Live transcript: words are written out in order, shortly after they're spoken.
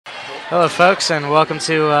Hello, folks, and welcome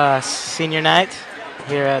to senior night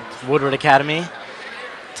here at Woodward Academy.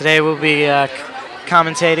 Today we'll be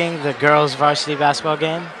commentating the girls' varsity basketball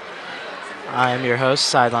game. I am your host,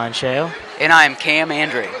 Sideline Shale. And I am Cam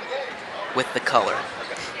Andre with the color.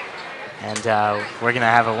 And we're going to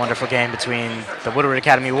have a wonderful game between the Woodward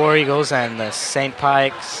Academy War Eagles and the St.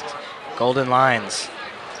 Pius Golden Lions.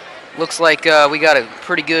 Looks like we got a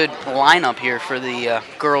pretty good lineup here for the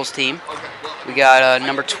girls team. We got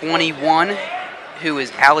number 21, who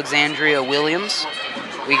is Alexandria Williams.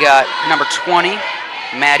 We got number 20,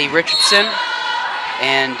 Maddie Richardson,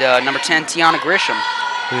 and number 10, Tiana Grisham,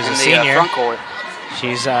 who's in a the senior. Front court.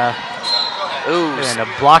 She's doing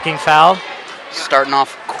a blocking foul. Starting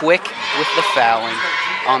off quick with the fouling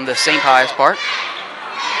on the St. Pius part.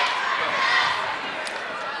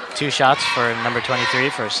 2 shots for number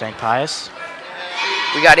 23 for St. Pius.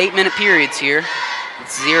 We got 8-minute periods here.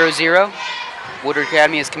 It's 0-0. Woodward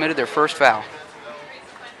Academy has committed their first foul.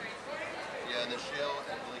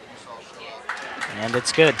 And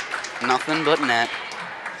it's good. Nothing but net.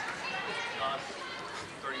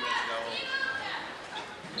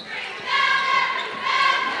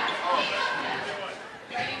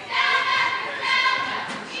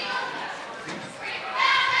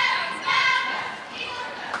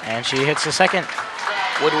 And she hits the second.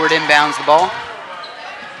 Woodward inbounds the ball.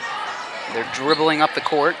 They're dribbling up the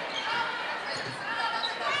court.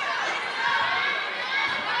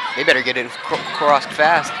 They better get it crossed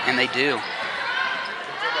fast, and they do.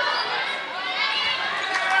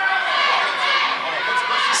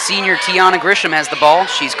 Senior Tiana Grisham has the ball.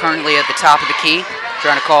 She's currently at the top of the key,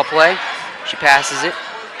 trying to call play. She passes it.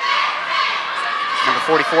 Number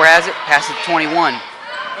 44 has it, passes to 21.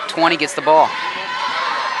 20 gets the ball.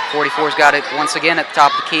 44's got it once again at the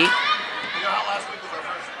top of the key.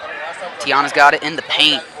 Tiana's got it in the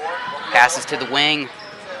paint. Passes to the wing.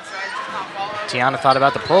 Tiana thought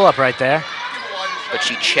about the pull-up right there. But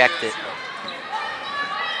she checked it.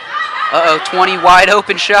 Uh-oh, 20 wide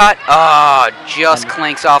open shot. Just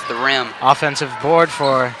clinks off the rim. Offensive board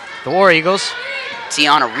for the War Eagles.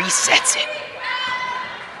 Tiana resets it.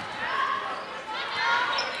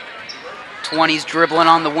 20's dribbling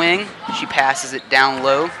on the wing. She passes it down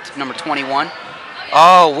low to number 21.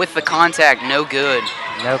 Oh, with the contact, no good.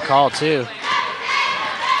 No call, too.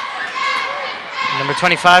 Number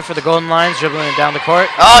 25 for the Golden Lions, dribbling it down the court.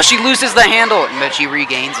 Oh, she loses the handle, but she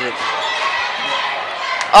regains it.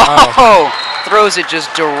 Oh, throws it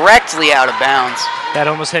just directly out of bounds. That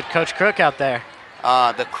almost hit Coach Crook out there.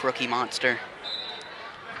 The crookie monster.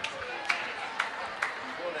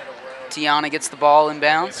 Tiana gets the ball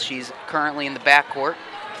inbounds. She's currently in the backcourt.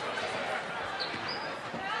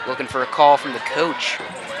 Looking for a call from the coach.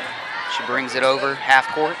 She brings it over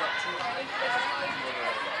half court.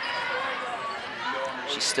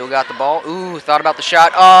 She's still got the ball. Ooh, thought about the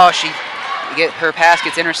shot. Oh, her pass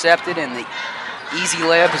gets intercepted, and the easy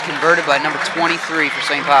layup is converted by number 23 for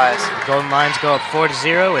St. Pius. The Golden Lions go up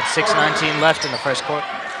 4-0 with 6:19 left in the first quarter.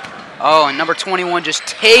 Oh, and number 21 just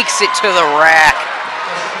takes it to the rack.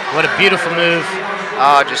 What a beautiful move.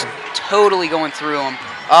 Oh, just totally going through him.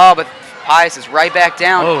 Oh, but Pius is right back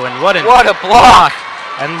down. Oh, and what a block.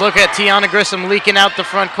 And look at Tiana Grisham leaking out the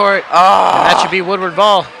front court. Oh. And that should be Woodward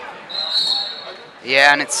ball.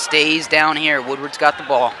 Yeah, and it stays down here. Woodward's got the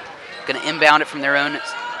ball. Going to inbound it from their own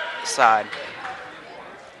side.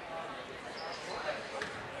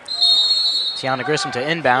 Tiana Grisham to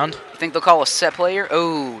inbound. You think they'll call a set player?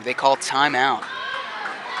 Oh, they call timeout.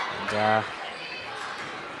 And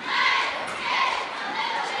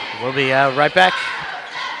we'll be right back.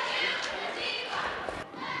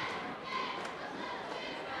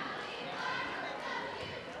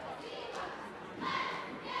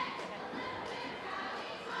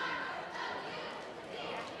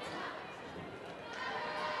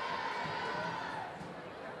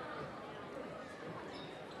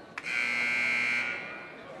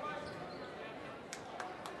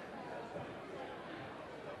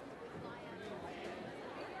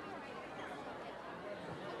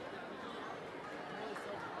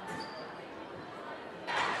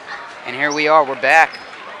 And here we are, we're back,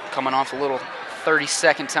 coming off a little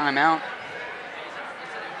 30-second timeout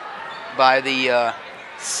by the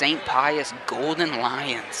St. Pius Golden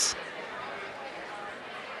Lions.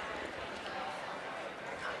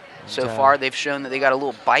 So far, they've shown that they got a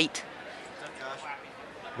little bite.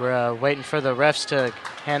 We're waiting for the refs to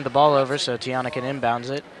hand the ball over so Tiana can inbounds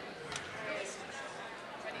it.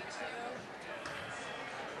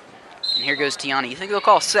 And here goes Tiana. You think they'll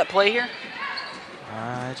call a set play here?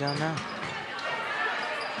 I don't know.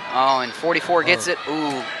 Oh, and 44 gets it.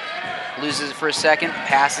 Ooh. Loses it for a second,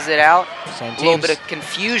 passes it out. Same A little teams. bit of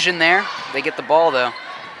confusion there. They get the ball, though.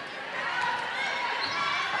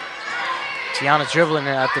 Tiana's dribbling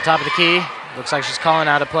at the top of the key. Looks like she's calling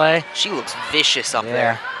out a play. She looks vicious up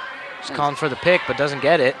there. She's calling for the pick, but doesn't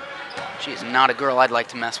get it. She is not a girl I'd like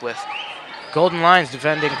to mess with. Golden Lions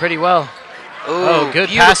defending pretty well. Ooh, good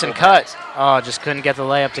pass and cut. Oh, just couldn't get the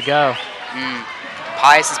layup to go.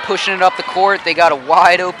 Pius is pushing it up the court. They got a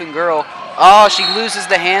wide open girl. Oh, she loses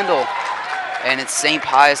the handle. And it's St.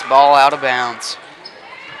 Pius ball out of bounds.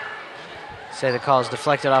 Say the call is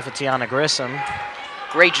deflected off of Tiana Grissom.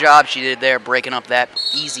 Great job she did there, breaking up that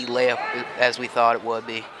easy layup as we thought it would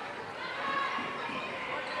be.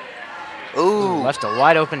 Ooh. Left a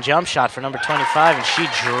wide open jump shot for number 25, and she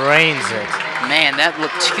drains it. Man, that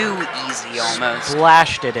looked too easy almost.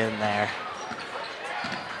 Splashed it in there.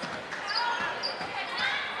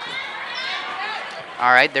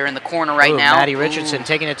 All right, they're in the corner right now. Maddie Richardson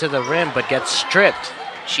taking it to the rim, but gets stripped.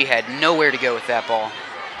 She had nowhere to go with that ball.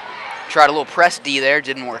 Tried a little press D there,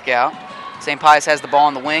 didn't work out. St. Pius has the ball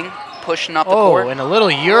on the wing, pushing up the court. Oh, and a little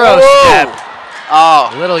Euro step.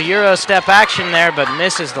 A little Euro step action there, but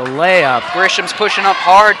misses the layup. Grisham's pushing up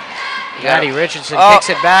hard. Maddie Richardson kicks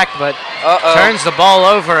it back, but turns the ball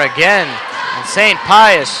over again. And St.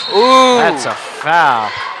 Pius, that's a foul.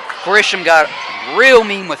 Grisham got real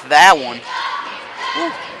mean with that one.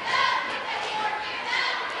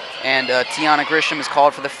 And Tiana Grisham is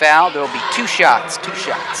called for the foul. There will be two shots.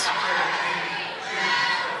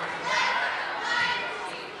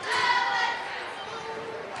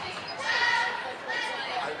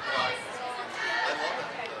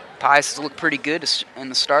 Pius has looked pretty good in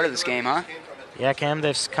the start of this game, huh? Yeah, Cam,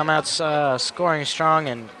 they've come out scoring strong,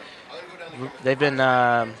 and they've been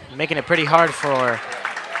making it pretty hard for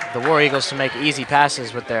the War Eagles to make easy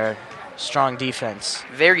passes with their strong defense.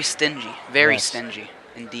 Very stingy, very stingy,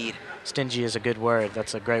 indeed. Stingy is a good word.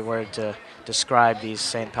 That's a great word to describe these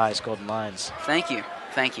St. Pius Golden Lions. Thank you.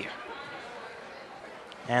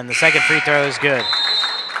 And the second free throw is good.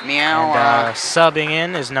 Meow. And subbing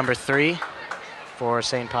in is number 3 for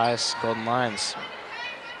St. Pius Golden Lions.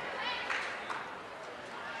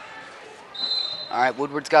 All right,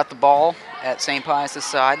 Woodward's got the ball at St. Pius'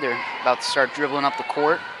 side. They're about to start dribbling up the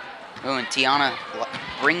court. Oh, and Tiana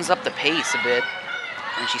brings up the pace a bit.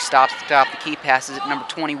 And she stops at the top of the key, passes it to number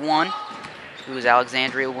 21, who is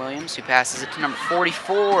Alexandria Williams, who passes it to number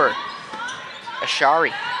 44,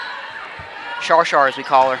 Ashari. Shar as we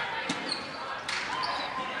call her.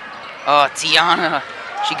 Tiana.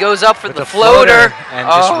 She goes up for the floater. And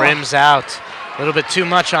just rims out. A little bit too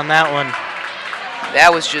much on that one.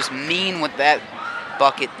 That was just mean what that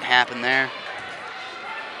bucket happened there.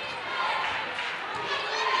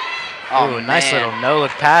 Oh, nice little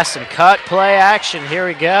no-look pass and cut play action. Here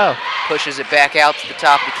we go. Pushes it back out to the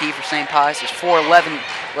top of the key for St. Pius. There's 4:11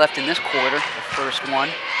 left in this quarter, the first one.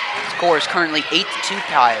 Score is currently 8-2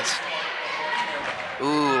 Pius.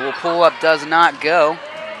 Ooh, little pull-up does not go.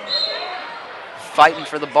 Fighting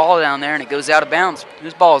for the ball down there, and it goes out of bounds.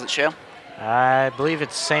 Whose ball is it, Shale? I believe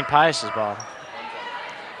it's St. Pius' ball.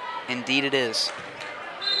 Indeed it is.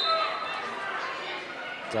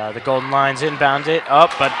 The Golden Lions inbound it.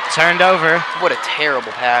 But turned over. What a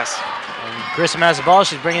terrible pass. And Grissom has the ball.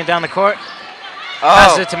 She's bringing it down the court.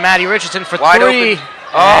 Passes it to Maddie Richardson for wide 3. Open.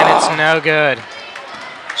 And it's no good.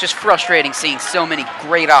 It's just frustrating seeing so many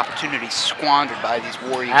great opportunities squandered by these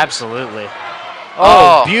War Eagles. Absolutely.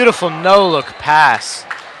 Beautiful no-look pass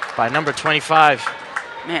by number 25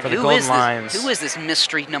 Man, for the Golden Lions. Who is this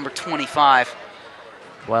mystery number 25?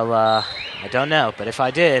 Well, I don't know, but if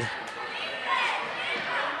I did...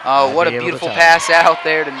 Oh, what a beautiful pass out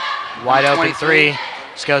there to wide open 3.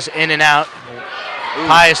 Just goes in and out.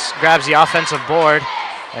 Pius grabs the offensive board,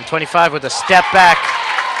 and 25 with a step back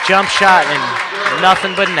jump shot and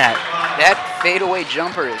nothing but net. That fadeaway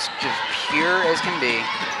jumper is just pure as can be.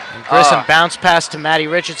 And Grissom bounce pass to Maddie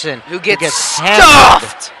Richardson, who gets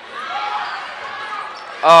stuffed.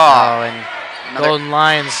 Oh, and Golden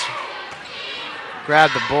Lions grab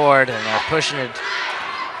the board and are pushing it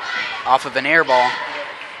off of an air ball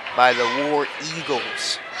by the War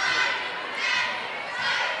Eagles.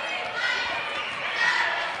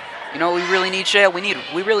 You know what we really need, Shale? We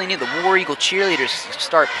really need the War Eagle cheerleaders to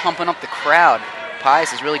start pumping up the crowd.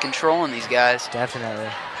 Pius is really controlling these guys. Definitely.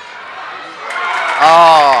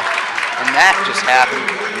 And that just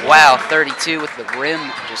happened. Wow, 32 with the rim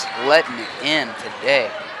just letting it in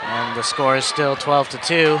today. And the score is still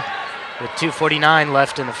 12-2 with 2:49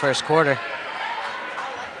 left in the first quarter.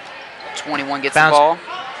 21 gets the ball.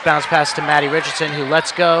 Bounce pass to Maddie Richardson, who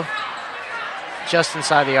lets go just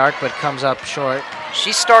inside the arc, but comes up short.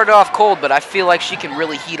 She started off cold, but I feel like she can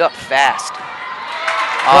really heat up fast.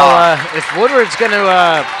 Well, if Woodward's going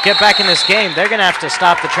to get back in this game, they're going to have to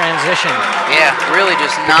stop the transition. Yeah, really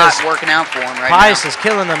just not working out for them right now. Pius is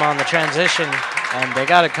killing them on the transition, and they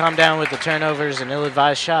got to calm down with the turnovers and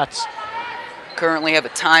ill-advised shots. Currently have a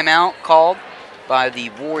timeout called by the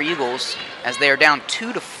War Eagles as they are down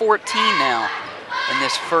 2-14 now in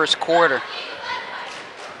this first quarter.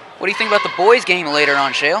 What do you think about the boys' game later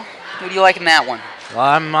on, Shale? Who do you like in that one? Well,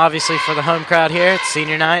 I'm obviously for the home crowd here. It's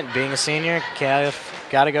senior night. Being a senior, got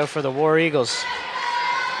to go for the War Eagles.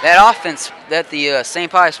 That offense that the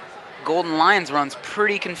St. Pius Golden Lions runs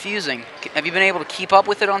pretty confusing. Have you been able to keep up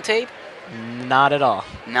with it on tape? Not at all.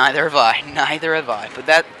 Neither have I. Neither have I.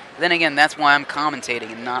 But then again, that's why I'm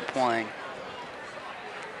commentating and not playing.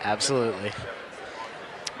 Absolutely.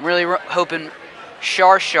 I'm really hoping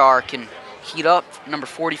Shar can heat up. Number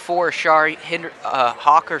 44,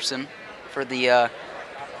 Hawkerson for the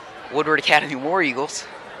Woodward Academy War Eagles.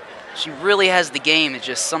 She really has the game. It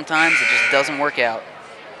just sometimes it just doesn't work out.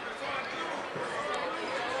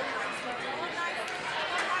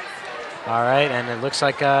 All right, and it looks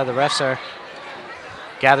like the refs are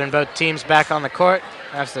gathering both teams back on the court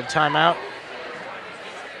after the timeout.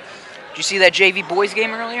 Did you see that JV boys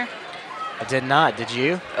game earlier? I did not. Did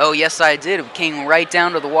you? Oh, yes, I did. It came right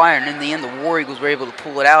down to the wire, and in the end, the War Eagles were able to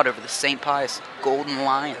pull it out over the St. Pius Golden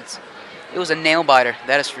Lions. It was a nail-biter,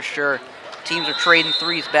 that is for sure. Teams are trading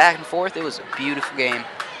threes back and forth. It was a beautiful game.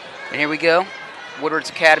 And here we go. Woodward's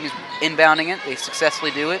Academy's inbounding it. They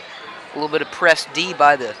successfully do it. A little bit of press D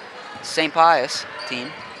by the St. Pius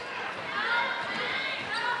team.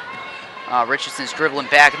 Richardson's dribbling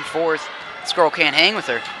back and forth. This girl can't hang with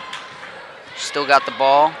her. She's still got the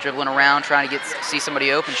ball, dribbling around, trying to see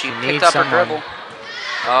somebody open. She picked up her dribble.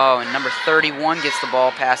 Oh, and number 31 gets the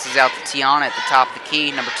ball, passes out to Tiana at the top of the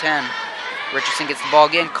key, number 10. Richardson gets the ball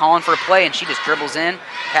again, calling for a play, and she just dribbles in,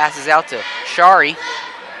 passes out to Shari.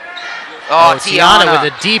 Oh, Tiana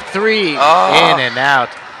with a deep three, in and out.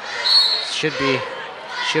 Should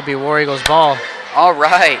be War Eagles' ball. All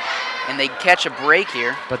right, and they catch a break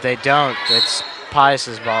here. But they don't. It's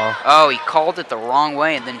Pius's ball. Oh, he called it the wrong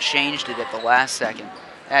way and then changed it at the last second.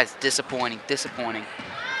 That's disappointing, disappointing.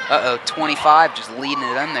 Uh-oh, 25 just leading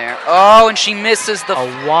it in there. Oh, and she misses the...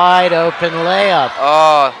 A wide open layup.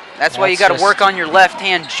 Oh, that's why you got to work on your left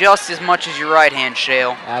hand just as much as your right hand,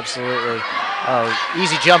 Shale. Absolutely. Oh,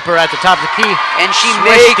 easy jumper at the top of the key. And she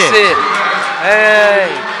makes it.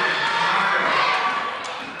 Hey.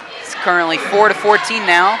 It's currently 4-14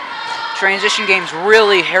 now. Transition game's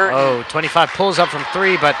really hurting. Oh, 25 pulls up from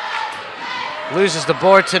 3, but loses the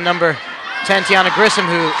board to number 10, Tiana Grissom,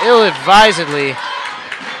 who ill-advisedly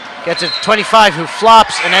gets it to 25, who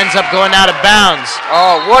flops and ends up going out of bounds.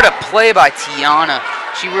 Oh, what a play by Tiana.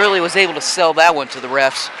 She really was able to sell that one to the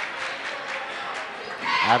refs.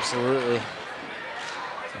 Absolutely.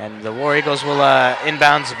 And the War Eagles will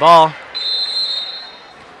inbounds the ball.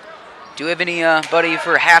 Do you have anybody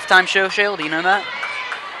for a halftime show, Shale? Do you know that?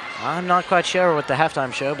 I'm not quite sure what the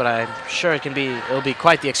halftime show, but I'm sure it'll be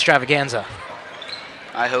quite the extravaganza.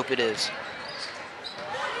 I hope it is.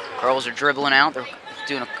 Girls are dribbling out. They're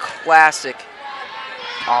doing a classic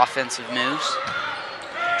offensive moves.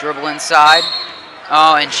 Dribble inside.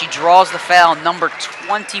 Oh, and she draws the foul. Number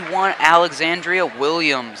 21, Alexandria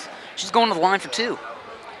Williams. She's going to the line for 2.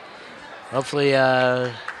 Hopefully,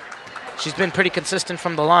 she's been pretty consistent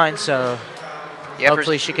from the line, so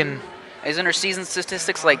hopefully she can... Isn't her season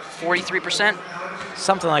statistics like 43%?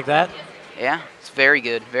 Something like that. Yeah, it's very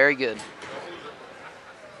good, very good.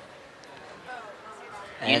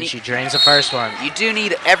 And she drains the first one. You do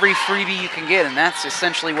need every freebie you can get, and that's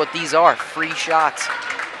essentially what these are, free shots.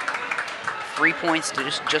 3 points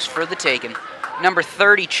just for the taking. Number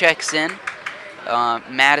 30 checks in,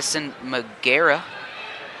 Madison Magera.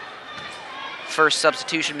 First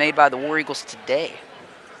substitution made by the War Eagles today.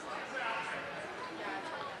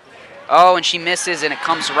 Oh, and she misses, and it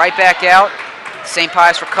comes right back out. St.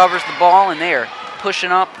 Pius recovers the ball, and they are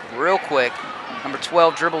pushing up real quick. Number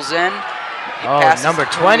 12 dribbles in. Oh, number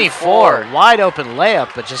 24, wide open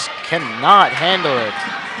layup, but just cannot handle it.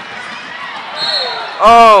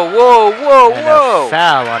 Oh, whoa, whoa, and whoa. A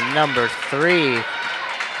foul on number 3.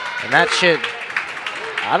 And that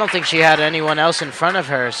I don't think she had anyone else in front of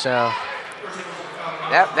her, so.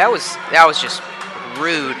 That was just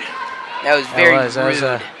rude. That was very rude. That was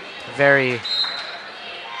a very,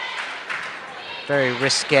 very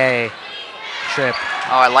risque trip.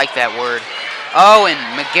 Oh, I like that word. Oh, and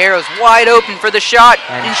Maguero's wide open for the shot,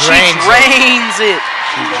 and she drains it.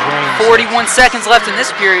 41 seconds left in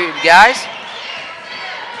this period, guys.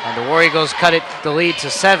 And the War Eagles cut the lead to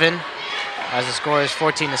 7. as the score is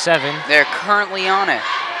 14-7. They're currently on a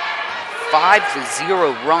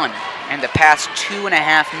 5-0 run in the past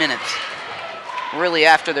 2.5 minutes. Really,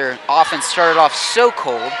 after their offense started off so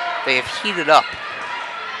cold, they have heated up.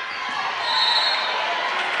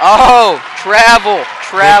 Oh, travel.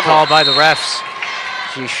 Good call by the refs.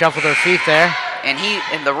 She shuffled her feet there.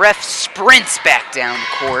 And the ref sprints back down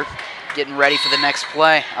the court, getting ready for the next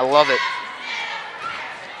play. I love it.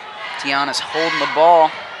 Tiana's holding the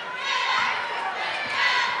ball.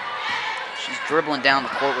 She's dribbling down the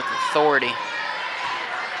court with authority.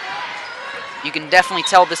 You can definitely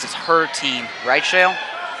tell this is her team, right, Shale?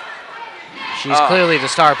 She's clearly the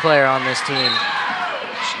star player on this team.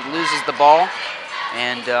 She loses the ball,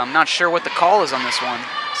 and I'm not sure what the call is on this one.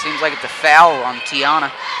 Seems like it's a foul on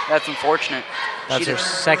Tiana. That's unfortunate. That's her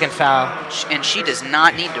second foul. And she does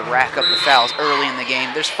not need to rack up the fouls early in the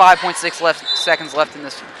game. There's 5.6 seconds left in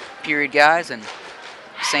this period, guys, and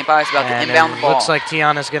St. Pius about to inbound the ball. Looks like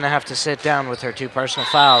Tiana's going to have to sit down with her 2 personal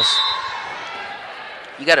fouls.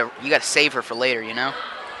 You gotta save her for later, you know?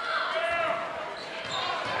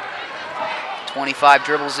 25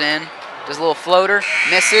 dribbles in, does a little floater,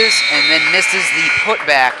 misses, and then misses the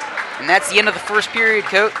putback. And that's the end of the first period,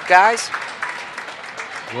 guys.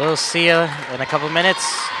 We'll see you in a couple minutes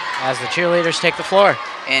as the cheerleaders take the floor.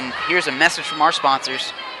 And here's a message from our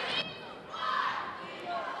sponsors.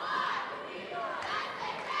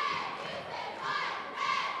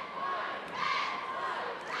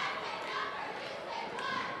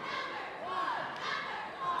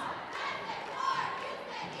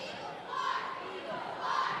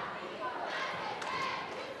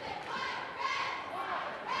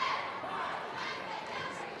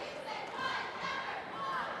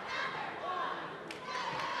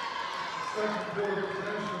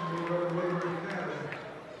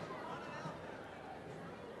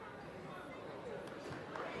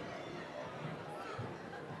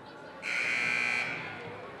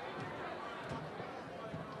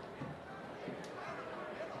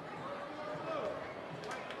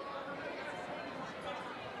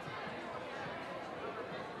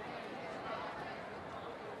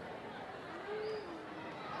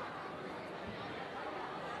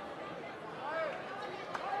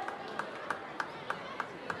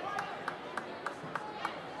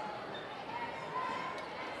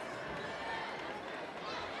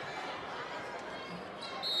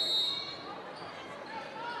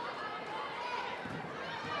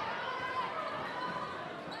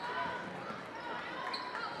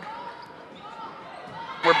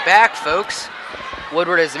 We're back, folks.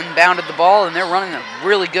 Woodward has inbounded the ball, and they're running a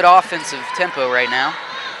really good offensive tempo right now.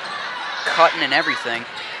 Cutting and everything.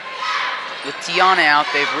 With Tiana out,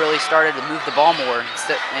 they've really started to move the ball more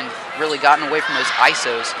and really gotten away from those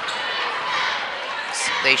ISOs.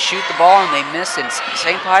 They shoot the ball, and they miss, and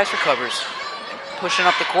St. Pius recovers. Pushing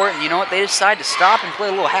up the court, and you know what? They decide to stop and play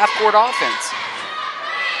a little half-court offense.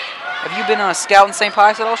 Have you been scouting St.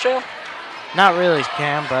 Pius at all, Shale? Not really,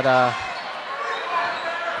 Cam, but I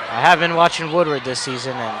have been watching Woodward this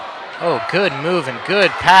season, and good move and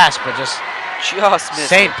good pass, but just missed.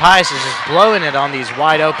 St. Pius is just blowing it on these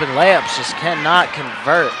wide open layups, just cannot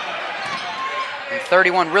convert. And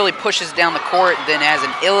 31 really pushes down the court, then has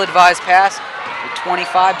an ill-advised pass with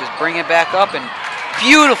 25, just bring it back up, and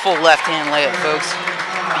beautiful left-hand layup, folks.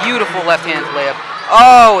 Beautiful left-hand layup.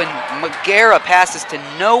 Oh, and Magera passes to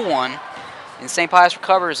no one, and St. Pius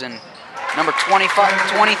recovers, and number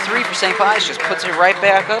 23 for St. Pius just puts it right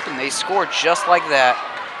back up, and they score just like that.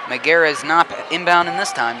 Magera is not inbounding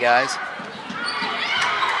this time, guys.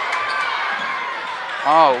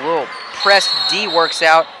 Oh, a little press D works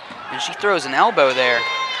out, and she throws an elbow there.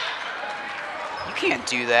 You can't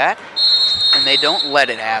do that. And they don't let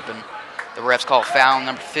it happen. The refs call foul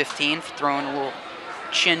number 15 for throwing a little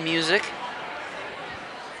chin music.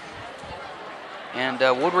 And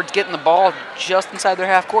Woodward's getting the ball just inside their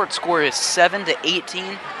half court. Score is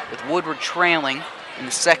 7-18 with Woodward trailing in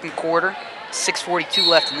the second quarter. 6:42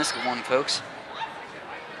 left in this one, folks.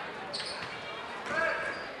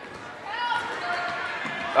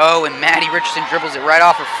 Oh, and Maddie Richardson dribbles it right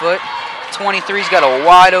off her foot. 23's got a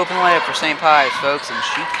wide open layup for St. Pius, folks, and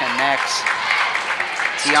she connects.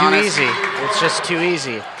 It's too easy. It's just too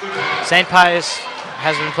easy. St. Pius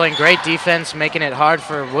has been playing great defense, making it hard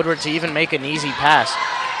for Woodward to even make an easy pass.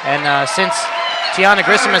 And since Tiana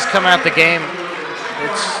Grissom has come out the game,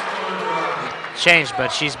 it's changed,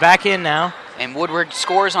 but she's back in now. And Woodward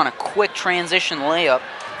scores on a quick transition layup.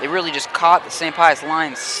 They really just caught the St. Pius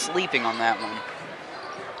line sleeping on that one.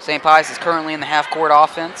 St. Pius is currently in the half-court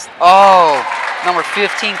offense. Oh, number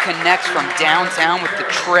 15 connects from downtown with the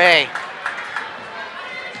tray.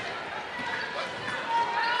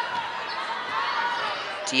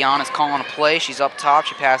 Tiana's calling a play. She's up top.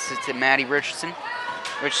 She passes it to Maddie Richardson.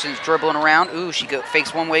 Richardson's dribbling around. Ooh, she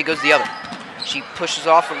fakes one way, goes the other. She pushes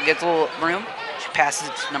off and gets a little room. She passes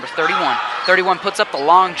it to number 31. 31 puts up the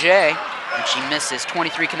long J, and she misses.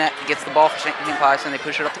 23 gets the ball for St. Pius, and they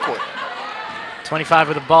push it up the court. 25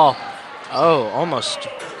 with the ball. Oh, almost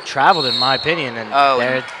traveled in my opinion, and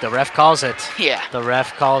there the ref calls it. Yeah. The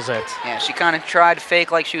ref calls it. Yeah, she kind of tried to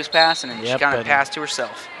fake like she was passing, and Yep, she kind of passed to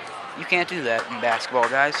herself. You can't do that in basketball,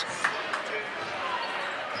 guys.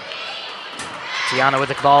 Tiana with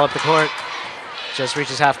the ball up the court. Just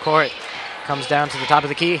reaches half court. Comes down to the top of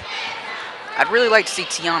the key. I'd really like to see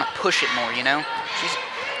Tiana push it more, you know?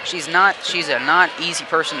 She's a not easy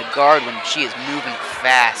person to guard when she is moving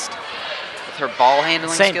fast with her ball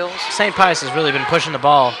handling skills. St. Pius has really been pushing the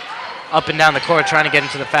ball up and down the court, trying to get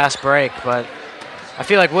into the fast break, but I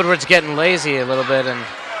feel like Woodward's getting lazy a little bit and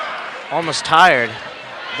almost tired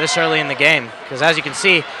this early in the game, because as you can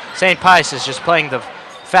see, St. Pius is just playing the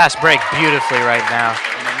fast break beautifully right now.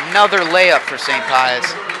 And another layup for St. Pius.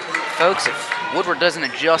 Folks, if Woodward doesn't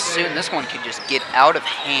adjust soon, this one could just get out of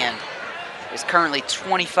hand. It's currently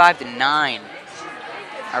 25-9. I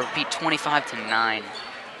repeat, 25-9.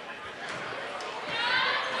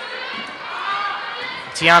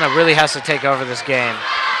 Tiana really has to take over this game.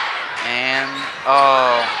 And,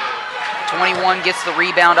 21 gets the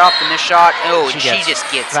rebound off the missed shot. Oh, and she just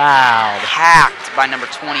gets fouled. Hacked by number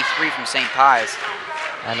 23 from St. Pius.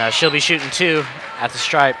 And she'll be shooting 2 at the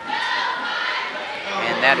stripe.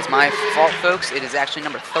 And that is my fault, folks. It is actually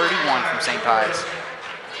number 31 from St. Pius.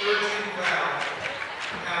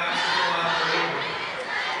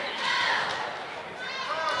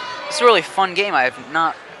 It's a really fun game. I have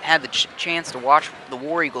not had the chance to watch the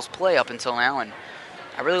War Eagles play up until now, and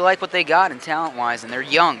I really like what they got in talent-wise, and they're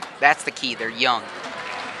young. That's the key. They're young.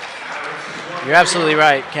 You're absolutely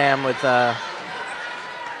right, Cam, with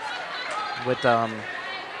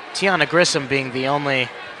Tiana Grissom being the only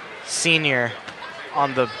senior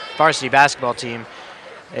on the varsity basketball team.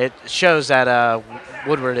 It shows that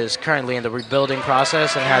Woodward is currently in the rebuilding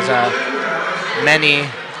process and has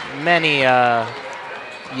many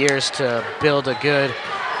years to build a good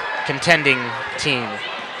contending team.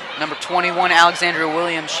 Number 21, Alexandria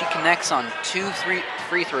Williams, she connects on 2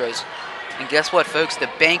 free throws. And guess what, folks? The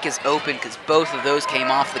bank is open because both of those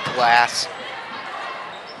came off the glass.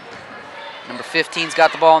 Number 15's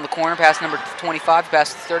got the ball in the corner, past number 25,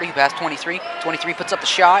 past 30, past 23. 23 puts up the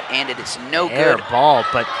shot, and it is no Air good. ball,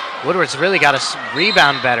 but Woodward's really got to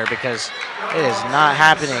rebound better because it is not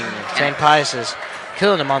happening. St. Pius is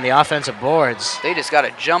killing them on the offensive boards. They just got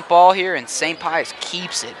a jump ball here, and St. Pius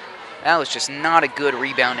keeps it. That was just not a good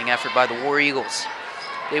rebounding effort by the War Eagles.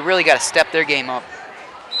 They really got to step their game up.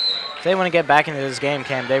 If they want to get back into this game,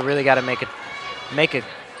 Cam, they really got to make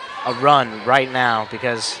a run right now,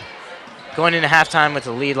 because going into halftime with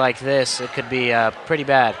a lead like this, it could be pretty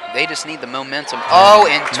bad. They just need the momentum. Oh,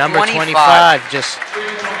 and number 25 just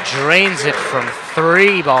drains it from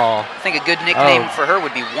 3 ball. I think a good nickname for her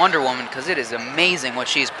would be Wonder Woman, because it is amazing what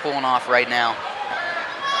she's pulling off right now.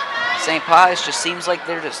 St. Pius just seems like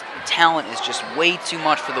talent is just way too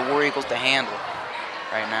much for the War Eagles to handle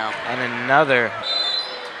right now. And another.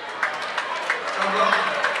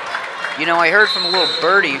 You know, I heard from a little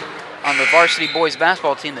birdie on the varsity boys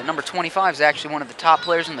basketball team that number 25 is actually one of the top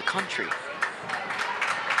players in the country.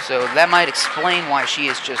 So that might explain why she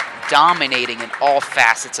is just dominating in all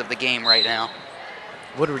facets of the game right now.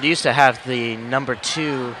 Woodward used to have the number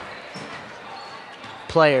 2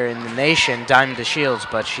 player in the nation, Diamond DeShields,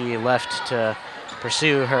 but she left to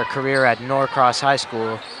pursue her career at Norcross High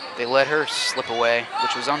School. They let her slip away,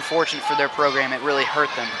 which was unfortunate for their program. It really hurt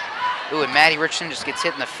them. Ooh, and Maddie Richardson just gets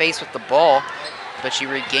hit in the face with the ball, but she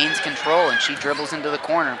regains control, and she dribbles into the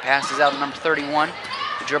corner and passes out to number 31,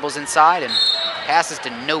 who dribbles inside and passes to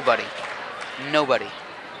nobody. Nobody.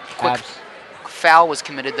 Quick foul was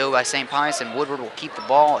committed, though, by St. Pius, and Woodward will keep the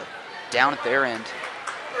ball down at their end.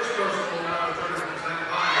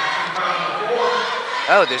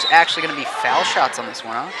 Oh, there's actually going to be foul shots on this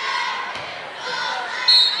one, huh?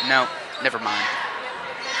 No, never mind.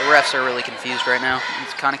 The refs are really confused right now.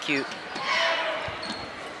 It's kind of cute.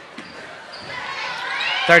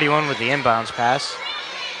 31 with the inbounds pass.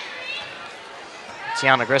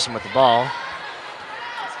 Tiana Grissom with the ball.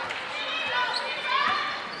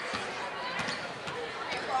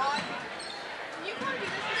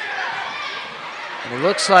 And it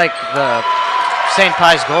looks like the St.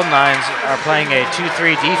 Pius Golden Lions are playing a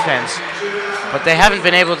 2-3 defense, but they haven't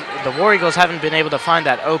been able to, the War Eagles haven't been able to find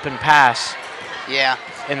that open pass. Yeah.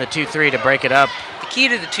 In the 2-3 to break it up. The key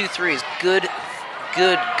to the 2-3 is good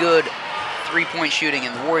three-point shooting,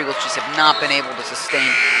 and the War Eagles just have not been able to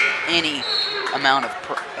sustain any amount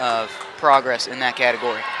of progress in that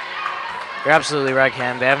category. You're absolutely right,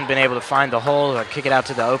 Cam. They haven't been able to find the hole or kick it out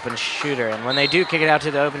to the open shooter. And when they do kick it out to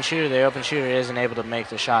the open shooter isn't able to make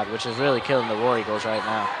the shot, which is really killing the War Eagles right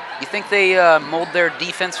now. You think they mold their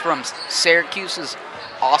defense from Syracuse's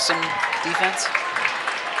awesome defense?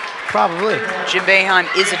 Probably. Jim Boeheim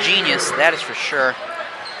is a genius, that is for sure.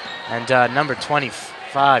 And number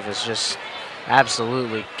 25 is just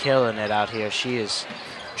absolutely killing it out here. She is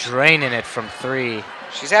draining it from three.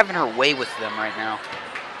 She's having her way with them right now.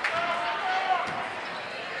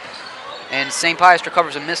 And St. Pius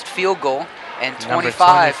recovers a missed field goal. And 25. Number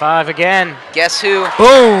 25 again. Guess who?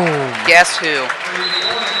 Boom! Guess who?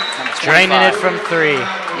 Draining it from three.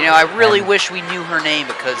 You know, I really wish we knew her name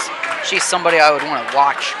because she's somebody I would want to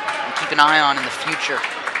watch and keep an eye on in the future.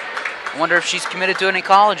 I wonder if she's committed to any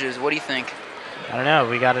colleges. What do you think? I don't know.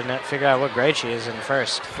 We got to figure out what grade she is in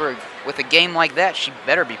first. With a game like that, she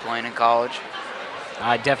better be playing in college.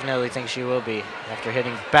 I definitely think she will be after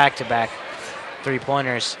hitting back-to-back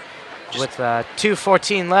three-pointers. With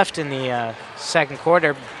 2:14 left in the second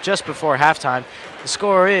quarter, just before halftime, the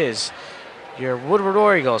score is your Woodward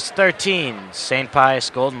War Eagles 13, St. Pius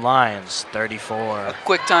Golden Lions 34. A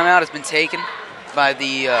quick timeout has been taken by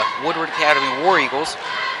the Woodward Academy War Eagles.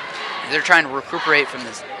 They're trying to recuperate from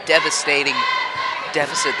this devastating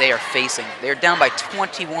deficit they are facing. They're down by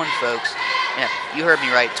 21, folks. Yeah, you heard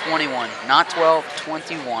me right, 21, not 12,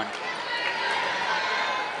 21.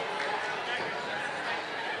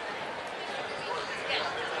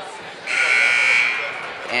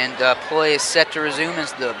 And play is set to resume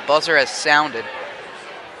as the buzzer has sounded.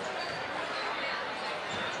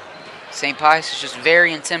 St. Pius is just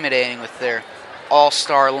very intimidating with their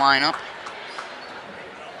all-star lineup.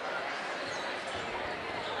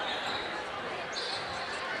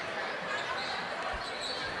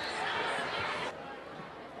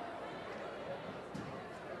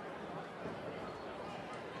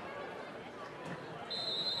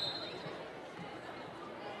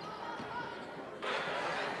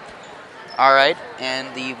 All right, and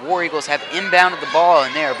the War Eagles have inbounded the ball,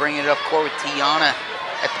 and they are bringing it up court with Tiana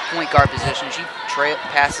at the point guard position. She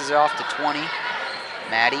passes it off to 20.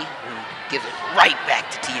 Maddie, who gives it right back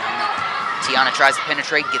to Tiana. Tiana tries to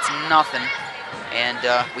penetrate, gets nothing, and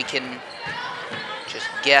we can just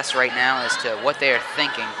guess right now as to what they are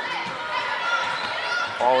thinking.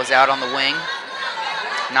 Ball is out on the wing.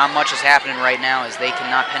 Not much is happening right now as they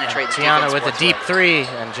cannot penetrate the defense Tiana with a deep three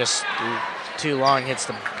and just too long, hits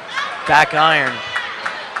the back iron.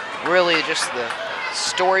 Really just the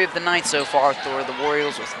story of the night so far for the War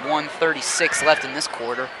Eagles with 1:36 left in this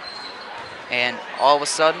quarter. And all of a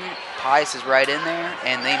sudden, Pius is right in there,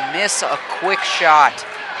 and they miss a quick shot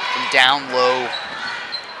from down low.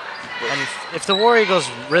 And if the War Eagles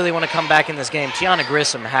really want to come back in this game, Tiana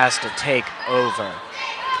Grissom has to take over.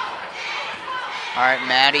 All right,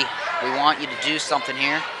 Maddie, we want you to do something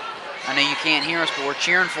here. I know you can't hear us, but we're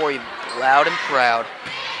cheering for you loud and proud.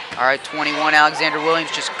 All right, 21, Alexander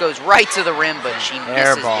Williams just goes right to the rim, but she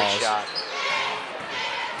misses the shot.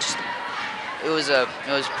 It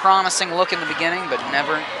was promising look in the beginning, but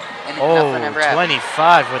nothing ever happened.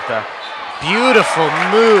 25 with the beautiful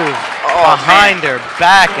move behind her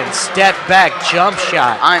back and step back jump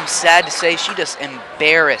shot. I'm sad to say she just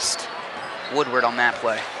embarrassed Woodward on that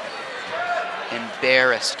play.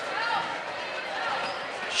 Embarrassed.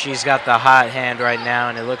 She's got the hot hand right now,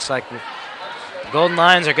 and it looks like the Golden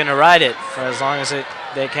Lions are going to ride it for as long as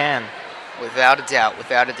they can. Without a doubt,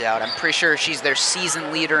 without a doubt. I'm pretty sure she's their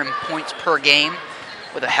season leader in points per game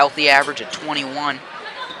with a healthy average of 21.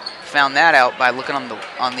 Found that out by looking on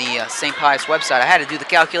the St. Pius website. I had to do the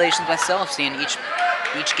calculations myself, seeing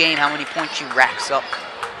each game how many points she racks up.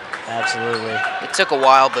 Absolutely. It took a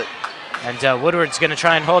while, but... And Woodward's going to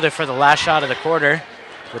try and hold it for the last shot of the quarter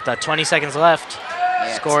with 20 seconds left.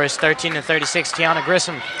 Yeah, score is 13-36. Tiana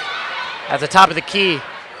Grissom at the top of the key.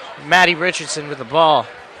 Maddie Richardson with the ball.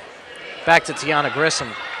 Back to Tiana Grissom.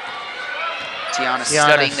 Tiana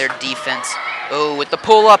studying their defense. Oh, with the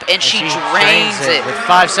pull-up, and she drains it. With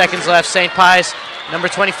 5 seconds left, St. Pius, number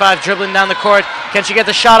 25, dribbling down the court. Can she get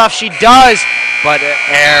the shot off? She does, but an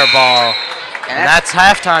air ball. And that's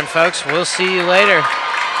halftime, folks. We'll see you later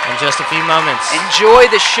in just a few moments. Enjoy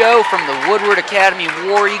the show from the Woodward Academy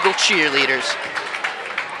War Eagle cheerleaders.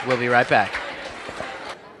 We'll be right back.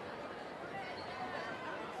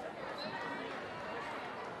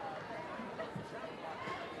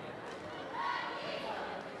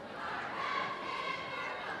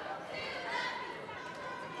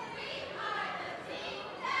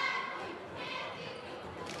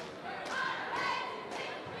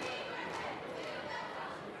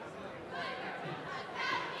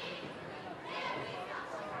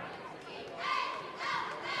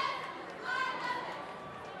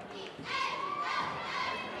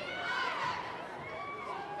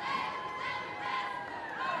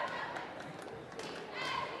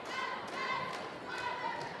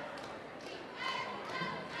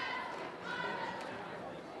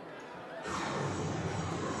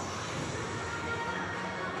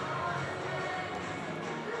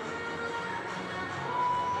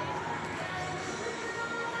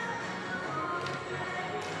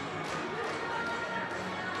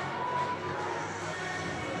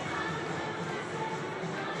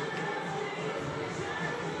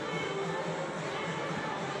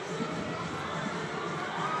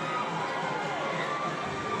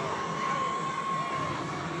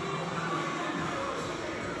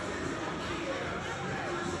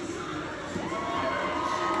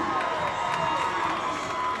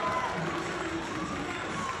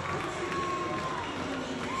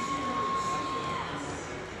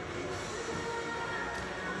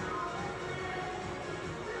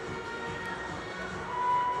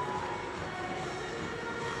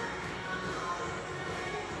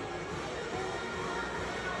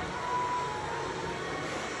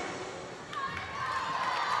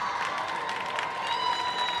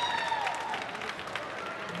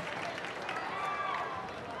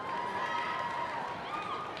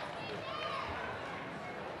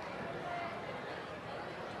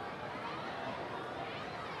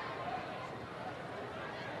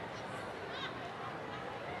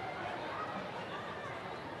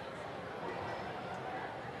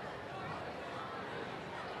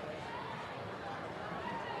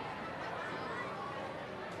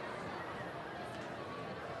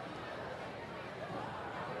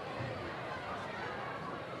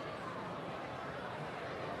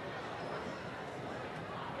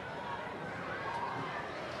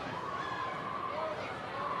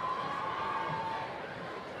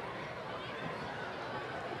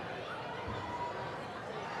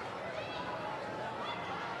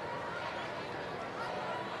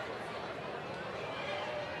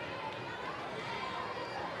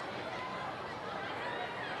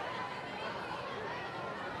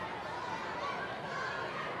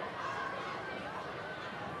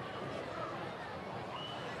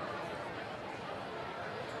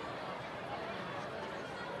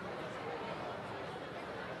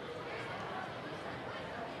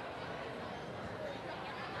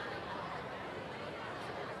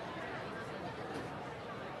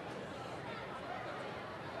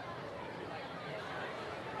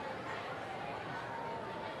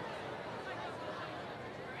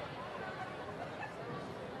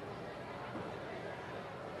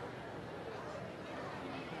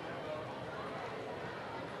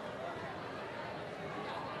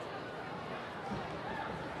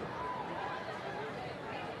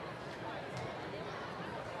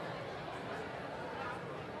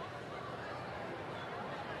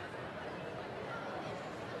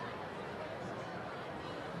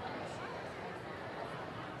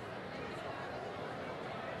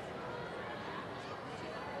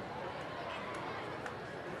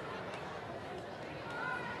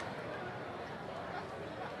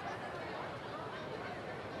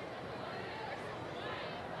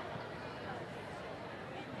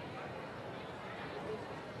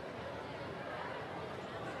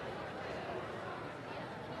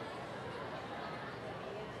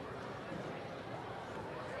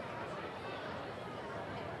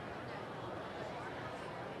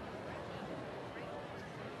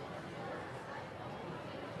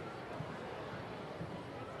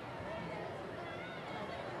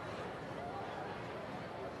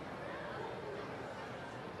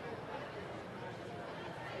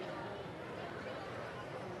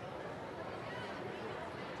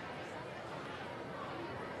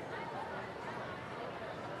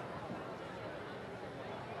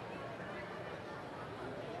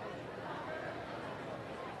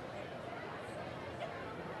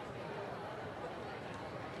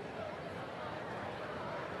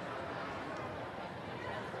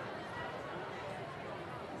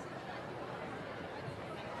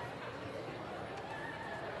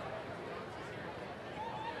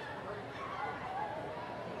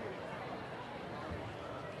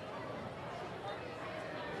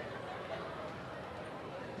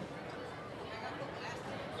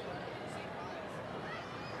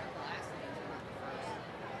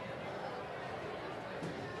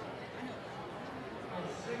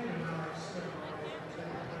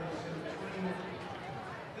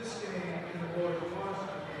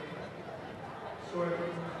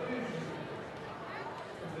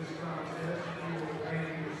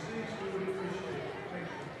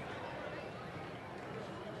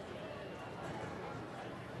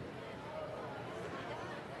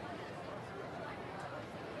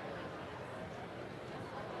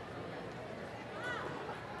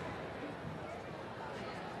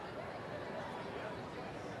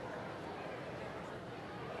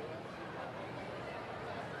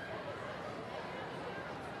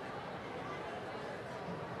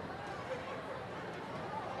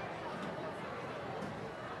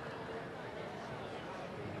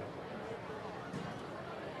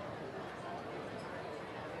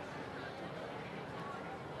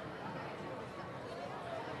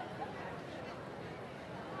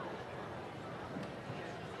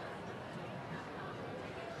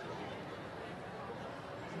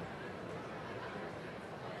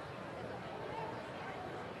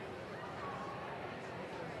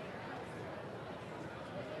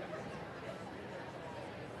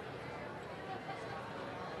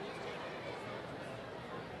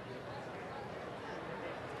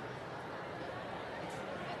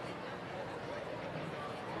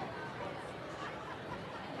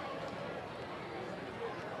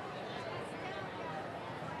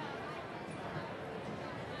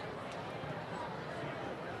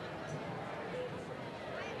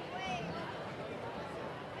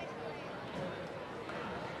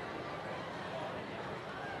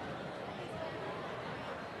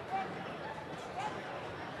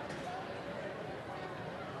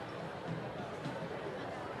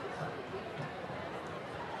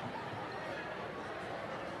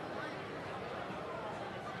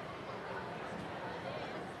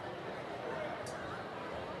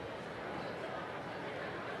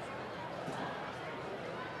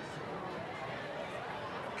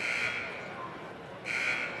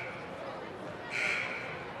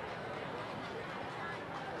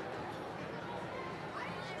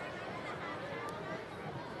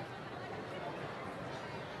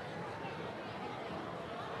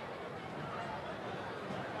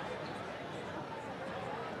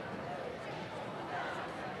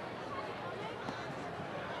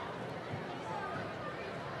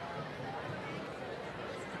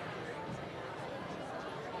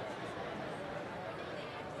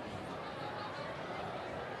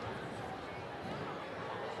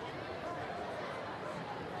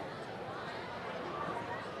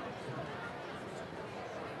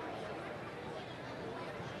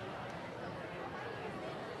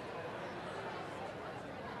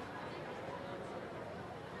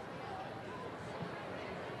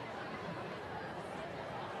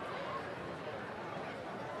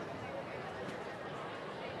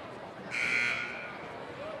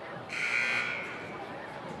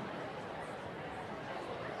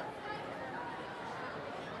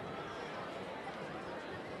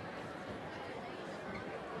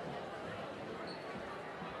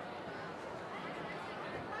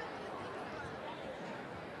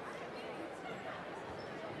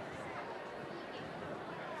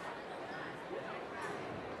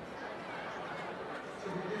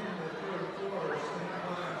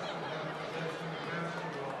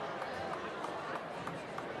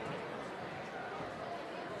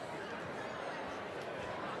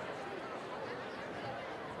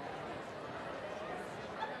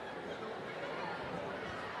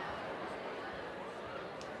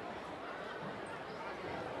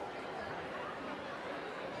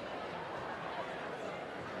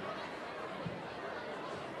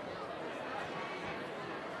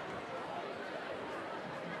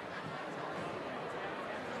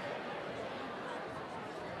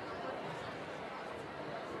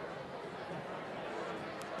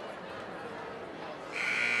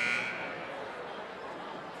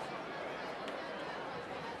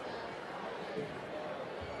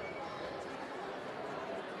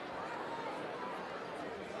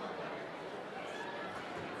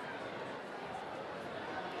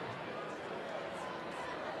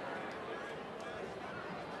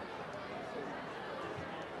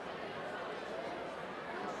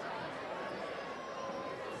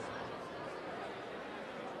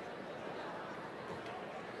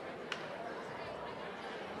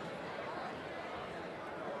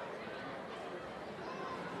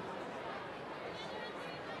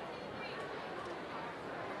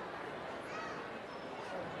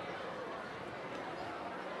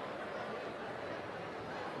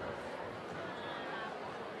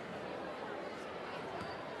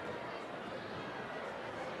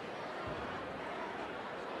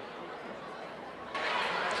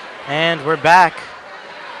 And we're back.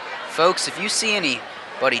 Folks, if you see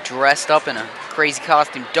anybody dressed up in a crazy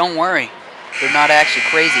costume, don't worry. They're not actually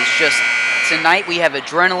crazy. It's just Tonight we have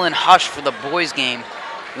Adrenaline Hush for the boys game.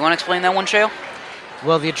 You want to explain that one, Shale?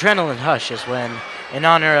 Well, the Adrenaline Hush is when, in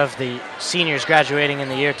honor of the seniors graduating in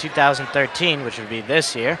the year 2013, which would be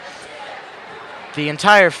this year, the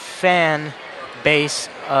entire fan base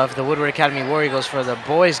of the Woodward Academy War Eagles for the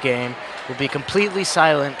boys game will be completely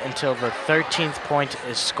silent until the 13th point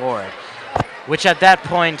is scored, which at that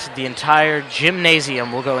point the entire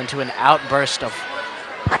gymnasium will go into an outburst of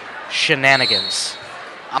shenanigans.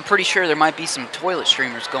 I'm pretty sure there might be some toilet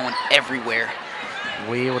streamers going everywhere.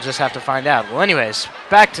 We will just have to find out. Well, anyways,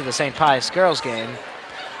 back to the St. Pius girls game.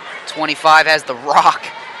 25 has the rock,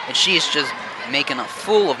 and she is just making a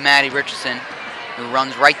fool of Maddie Richardson, who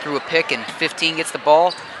runs right through a pick, and 15 gets the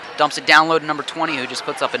ball, dumps it down low to number 20, who just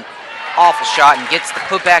puts up an awful shot and gets the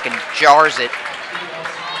putback and jars it.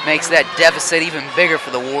 Makes that deficit even bigger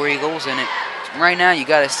for the War Eagles, and right now you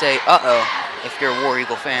got to say, uh-oh, if you're a War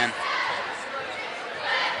Eagle fan.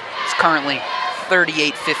 It's currently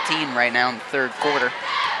 38-15 right now in the third quarter.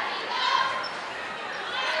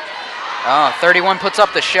 31 puts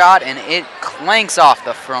up the shot, and it clanks off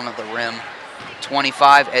the front of the rim.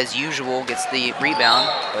 25, as usual, gets the rebound,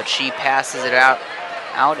 but she passes it out,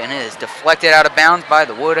 and it is deflected out of bounds by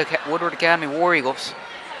the Woodward Academy War Eagles.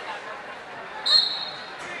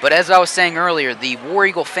 But as I was saying earlier, the War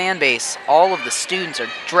Eagle fan base, all of the students are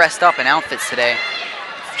dressed up in outfits today,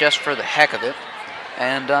 just for the heck of it.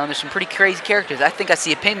 And there's some pretty crazy characters. I think I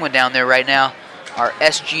see a penguin down there right now. Our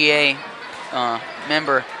SGA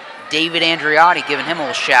member, David Andriotti, giving him a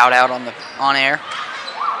little shout out on air.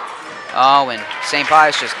 Oh, and St.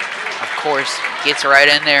 Pius just, of course, gets right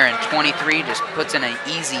in there, and 23 just puts in an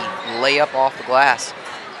easy layup off the glass.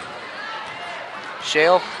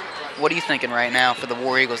 Shale, what are you thinking right now for the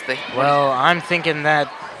War Eagles? Well, I'm thinking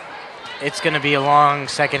that it's going to be a long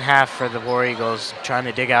second half for the War Eagles trying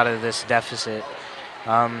to dig out of this deficit.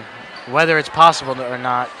 Whether it's possible or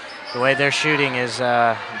not, the way they're shooting is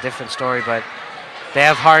a different story, but they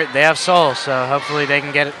have heart, they have soul, so hopefully they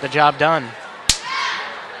can get the job done.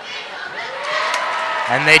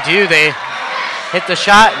 And they do. They hit the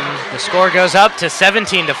shot, and the score goes up to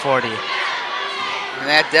 17-40. And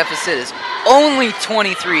that deficit is only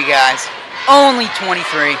 23, guys. Only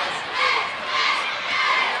 23.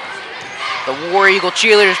 The War Eagle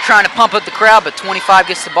cheerleaders trying to pump up the crowd, but 25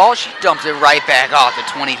 gets the ball. She dumps it right back off to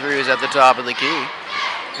 23, who's at the top of the key.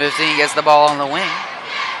 15 gets the ball on the wing.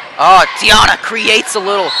 Oh, Tiana creates a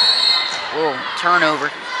little turnover,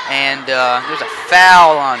 and there's a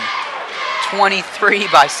foul on 23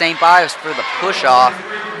 by St. Pius for the push-off.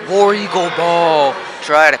 War Eagle ball.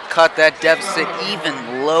 Try to cut that deficit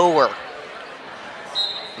even lower.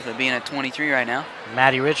 With it being at 23 right now.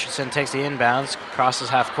 Maddie Richardson takes the inbounds, crosses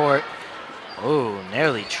half court. Oh,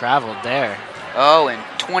 nearly traveled there. Oh, and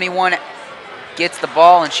 21 gets the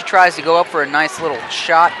ball, and she tries to go up for a nice little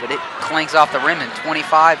shot, but it clanks off the rim, and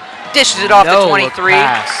 25 dishes it off to 23.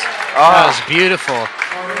 Pass. Oh, that was beautiful.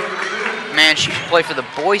 Man, she should play for the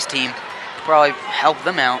boys team. Probably help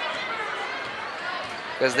them out,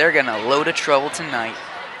 because they're going to load of trouble tonight.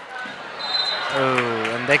 Oh,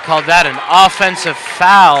 and they called that an offensive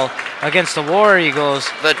foul against the War Eagles.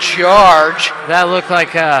 The charge. That looked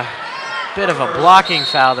like a bit of a blocking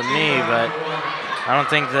foul to me, but I don't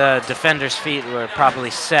think the defender's feet were properly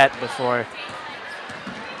set before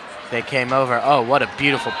they came over. Oh, what a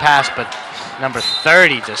beautiful pass, but number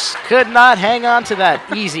 30 just could not hang on to that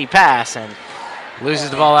easy pass and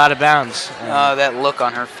loses the ball out of bounds. That look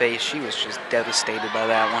on her face, she was just devastated by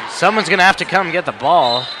that one. Someone's going to have to come get the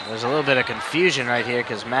ball. There's a little bit of confusion right here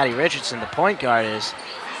because Maddie Richardson, the point guard, is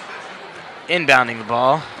inbounding the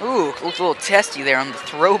ball. Ooh, looked a little testy there on the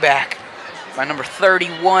throwback by number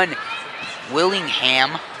 31,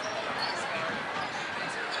 Willingham.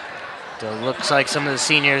 It looks like some of the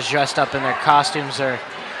seniors dressed up in their costumes are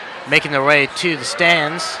making their way to the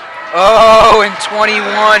stands. Oh, and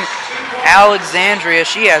 21, Alexandria.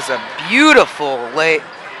 She has a beautiful late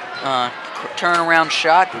turnaround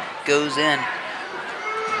shot that goes in.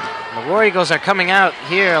 The War Eagles are coming out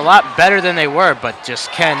here a lot better than they were, but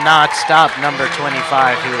just cannot stop number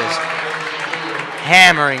 25, who is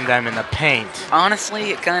hammering them in the paint.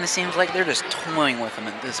 Honestly, it kind of seems like they're just toying with them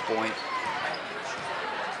at this point.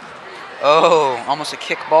 Oh, almost a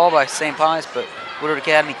kick ball by St. Pius, but Woodward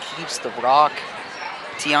Academy keeps the rock.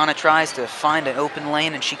 Tiana tries to find an open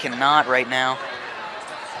lane, and she cannot right now.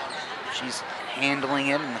 She's handling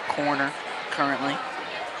it in the corner currently.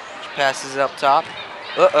 She passes it up top.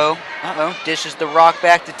 Dishes the rock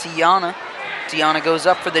back to Tiana. Tiana goes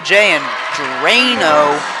up for the J, and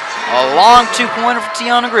Drano. A long two-pointer for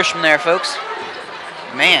Tiana Grisham there, folks.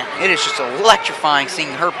 Man, it is just electrifying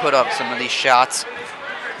seeing her put up some of these shots.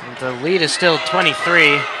 The lead is still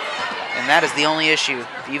 23. And that is the only issue.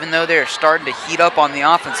 Even though they're starting to heat up on the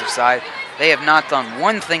offensive side, they have not done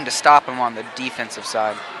one thing to stop them on the defensive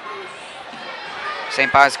side.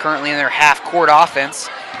 St. Pius currently in their half-court offense.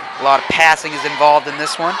 A lot of passing is involved in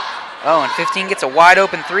this one. Oh, and 15 gets a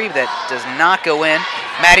wide-open three that does not go in.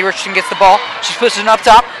 Maddie Richardson gets the ball. She's pushing up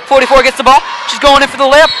top. 44 gets the ball. She's going in for the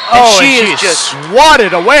layup. And she is just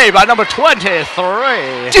swatted away by number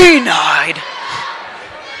 23. Denied.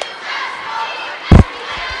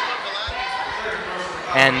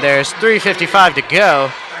 And there's 3:55 to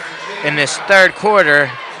go in this third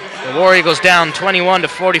quarter. The War Eagles down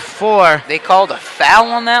 21-44. They called a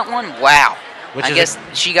foul on that one? Wow. I guess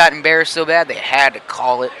she got embarrassed so bad they had to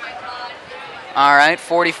call it. All right,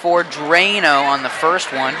 44 Drano on the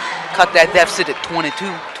first one. Cut that deficit at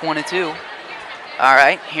 22. All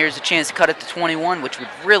right, here's a chance to cut it to 21, which would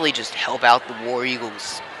really just help out the War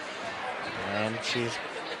Eagles. And she's...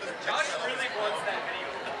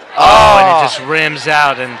 Oh, and it just rims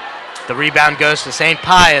out, and the rebound goes to St.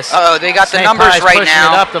 Pius. Uh-oh, they got the numbers Pius right pushing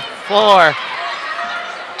now. It up the floor.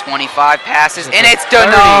 25 passes, and it's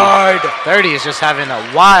denied. 30 is just having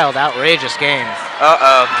a wild, outrageous game.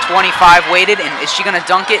 Uh-oh, 25 waited, and is she going to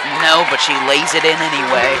dunk it? No, but she lays it in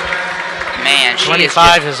anyway. Man, she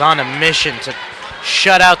 25 is on a mission to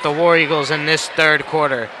shut out the War Eagles in this third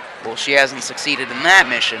quarter. Well, she hasn't succeeded in that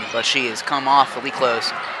mission, but she has come awfully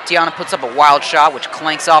close. Tiana puts up a wild shot, which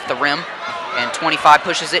clanks off the rim, and 25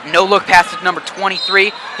 pushes it. No-look pass to number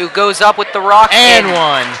 23, who goes up with the rock. And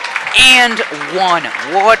one. And one.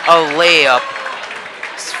 What a layup.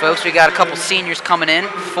 Folks, we got a couple seniors coming in.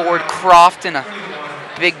 Ford Croft in a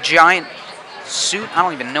big, giant suit. I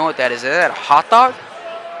don't even know what that is. Is that a hot dog?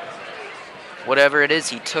 Whatever it is,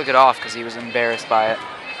 he took it off because he was embarrassed by it.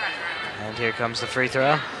 And here comes the free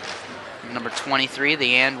throw. Number 23,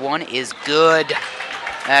 the and one is good.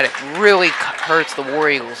 That it really hurts the War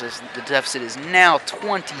Eagles as the deficit is now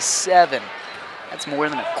 27. That's more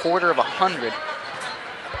than a quarter of 100.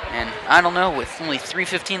 And I don't know, with only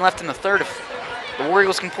 3:15 left in the third, if the War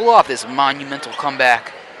Eagles can pull off this monumental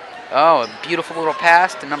comeback. Oh, a beautiful little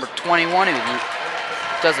pass to number 21, who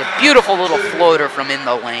does a beautiful little floater from in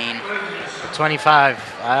the lane. 25,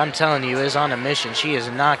 I'm telling you, is on a mission. She is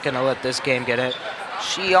not going to let this game get it.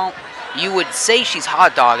 You would say she's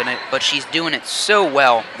hot dogging it, but she's doing it so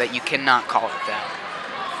well that you cannot call it that.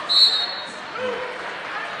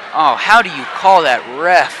 Oh, how do you call that,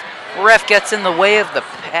 ref? Ref gets in the way of the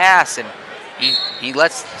pass, and he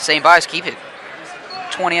lets St. Pius keep it.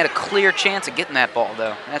 20 had a clear chance of getting that ball,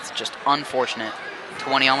 though. That's just unfortunate.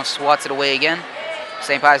 20 almost swats it away again.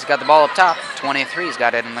 St. Pius got the ball up top. 23's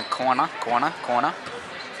got it in the corner.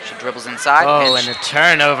 She dribbles inside. Oh, and a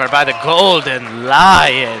turnover by the Golden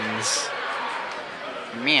Lions.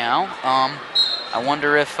 Meow. I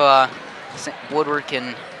wonder if Woodward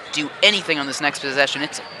can do anything on this next possession.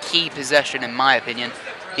 It's a key possession, in my opinion,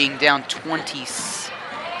 being down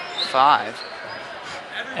 25.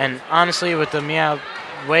 And honestly, with the Meow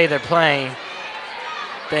way they're playing,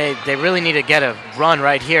 they really need to get a run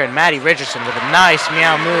right here. And Maddie Richardson with a nice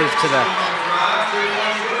Meow move to the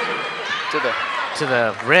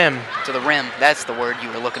rim. To the rim. That's the word you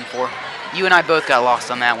were looking for. You and I both got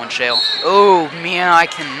lost on that one, Shale. Oh, Meow, I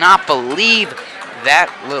cannot believe that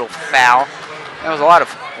little foul. There was a lot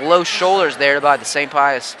of low shoulders there by the St.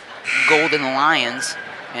 Pius Golden Lions.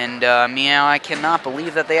 And Meow, I cannot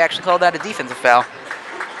believe that they actually called that a defensive foul.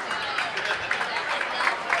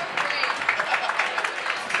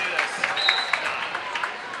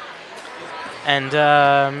 And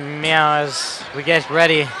Meow, as we get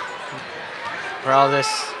ready for all this,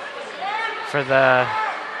 for the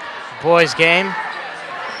boys' game,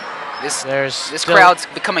 this still, crowd's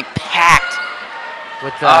becoming packed.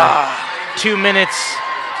 With 2 minutes,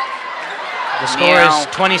 the score is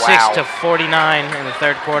 26-49 in the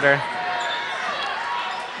third quarter.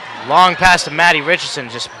 Long pass to Maddie Richardson,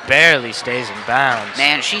 just barely stays in bounds.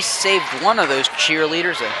 Man, she saved one of those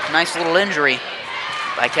cheerleaders a nice little injury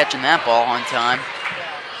by catching that ball on time.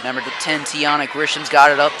 Number 10, Tiana Grisham's got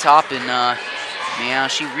it up top, and yeah,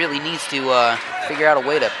 she really needs to figure out a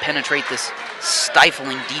way to penetrate this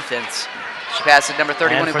stifling defense. She passes number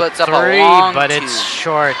 31, who puts up a long but two. It's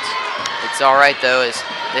short. It's all right, though, if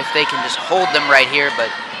they can just hold them right here. But,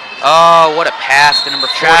 oh, what a pass to number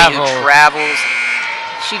 40 who travels.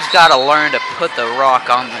 She's got to learn to put the rock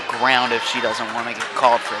on the ground if she doesn't want to get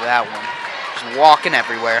called for that one. Just walking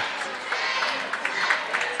everywhere.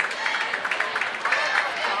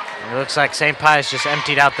 It looks like St. Pius just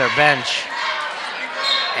emptied out their bench.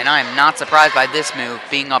 And I am not surprised by this move,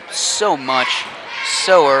 being up so much,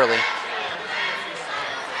 so early.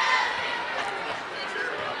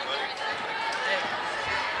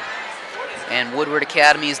 And Woodward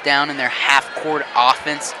Academy is down in their half-court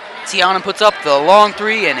offense. Tiana puts up the long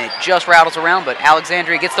three, and it just rattles around, but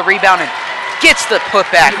Alexandria gets the rebound and gets the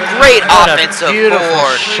putback. Great offensive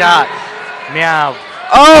board. Shot. Meow.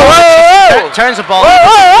 Oh! Turns the ball.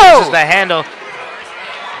 Uses the handle.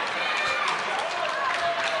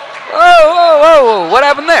 Whoa. What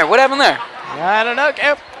happened there? I don't know,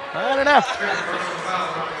 Cap. I don't know.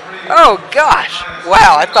 Oh, gosh.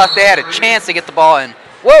 Wow, I thought they had a chance to get the ball in.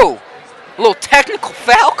 Whoa. A little technical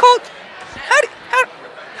foul called? How do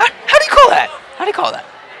you call that? How do you call that?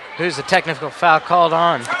 Who's the technical foul called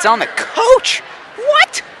on? It's on the coach.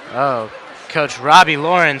 What? Oh, Coach Robbie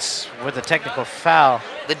Lawrence with a technical foul.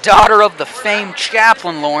 The daughter of the famed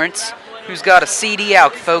Chaplain Lawrence, who's got a CD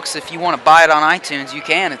out, folks. If you want to buy it on iTunes, you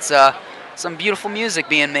can. It's some beautiful music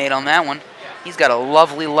being made on that one. He's got a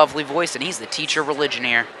lovely, lovely voice, and he's the teacher of religion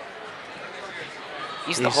here.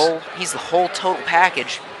 He's the whole total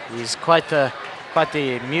package. He's quite the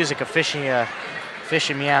music aficionado.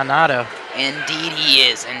 Indeed he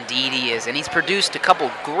is. And he's produced a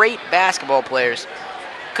couple great basketball players.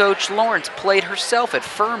 Coach Lawrence played herself at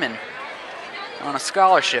Furman on a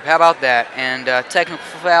scholarship. How about that? And technical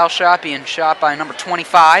foul shot being shot by number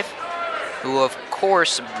 25, who of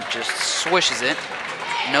course just swishes it.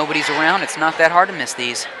 Nobody's around. It's not that hard to miss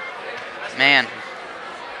these. Man,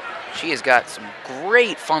 she has got some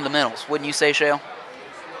great fundamentals, wouldn't you say, Shale?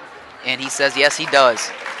 And he says, yes, he does.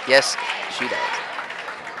 Yes, she does.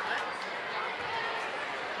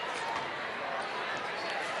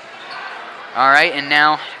 All right, and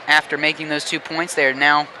now after making those 2 points,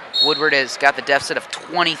 Woodward has got the deficit of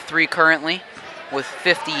 23 currently, with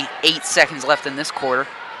 58 seconds left in this quarter.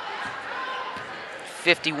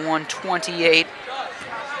 51-28.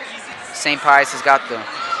 St. Pius has got the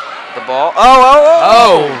ball.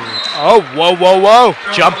 Whoa.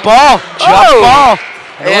 Jump ball.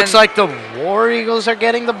 It looks like the War Eagles are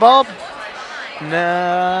getting the ball.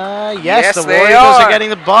 Yes, the War Eagles are getting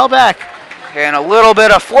the ball back. And a little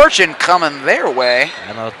bit of fortune coming their way.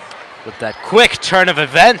 And with that quick turn of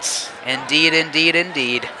events.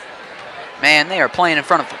 Indeed. Man, they are playing in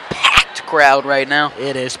front of a packed crowd right now.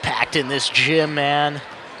 It is packed in this gym, man.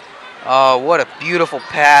 Oh, what a beautiful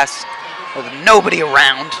pass with nobody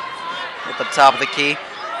around at the top of the key.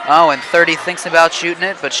 Oh, and 30 thinks about shooting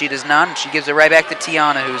it, but she does not, and she gives it right back to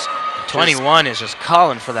Tiana, who's 21 is just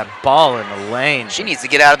calling for that ball in the lane. She needs to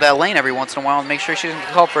get out of that lane every once in a while and make sure she doesn't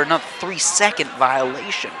get called for another 3-second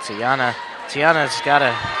violation. Tiana's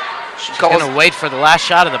gotta. She's gonna wait for the last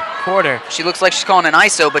shot of the quarter. She looks like she's calling an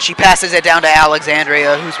ISO, but she passes it down to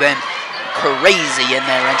Alexandria, who's been crazy in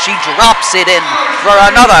there, and she drops it in for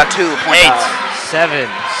another 2-point. 8, 7,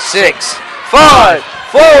 6, 5,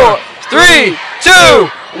 4, 3, 2,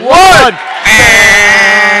 1.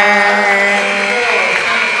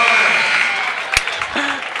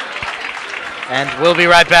 And we'll be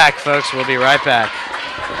right back, folks. We'll be right back.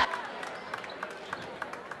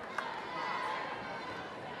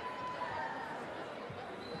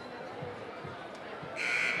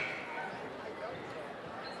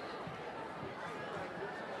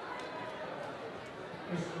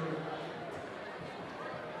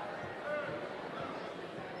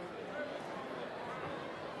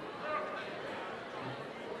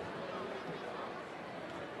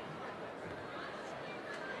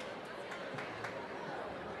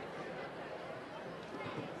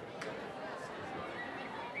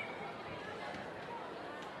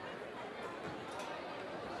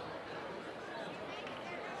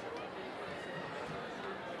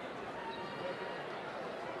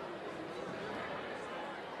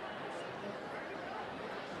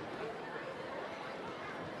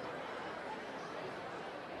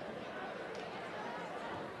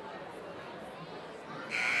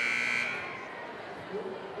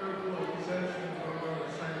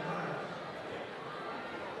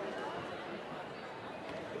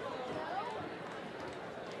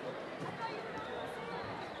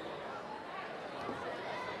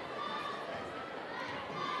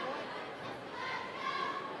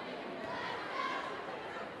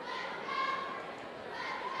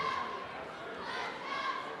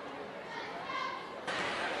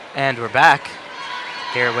 And we're back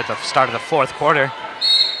here with the start of the fourth quarter.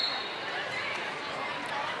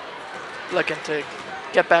 Looking to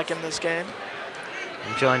get back in this game.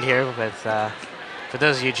 I'm joined here with, for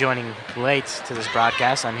those of you joining late to this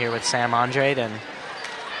broadcast, I'm here with Sam Andrade and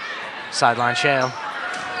Sideline Shale.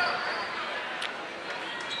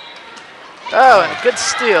 Oh, and a good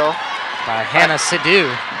steal by Hannah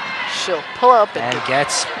Sidhu. She'll pull up and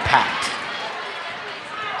gets packed.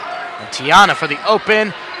 And Tiana for the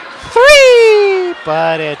open three,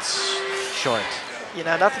 but it's short. you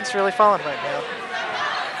know, nothing's really falling right now.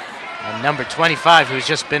 And number 25, who's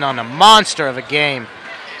just been on a monster of a game,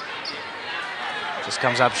 just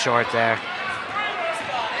comes up short there.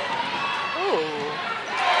 Ooh.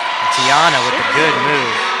 Tiana with a good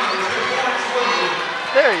move.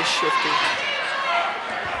 Very shifty.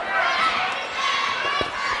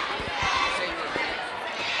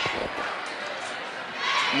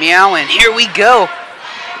 Meow, and here we go.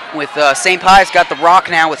 With St. Pius got the rock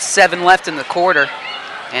now with 7 left in the quarter.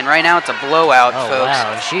 And right now it's a blowout, Oh, folks.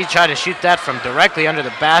 wow. And she tried to shoot that from directly under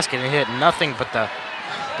the basket and hit nothing but the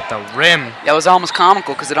rim. That was almost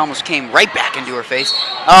comical because it almost came right back into her face.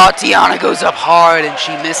 Oh, Tiana goes up hard and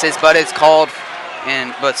she misses, but it's called,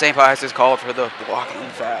 but St. Pius is called for the blocking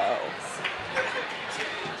foul.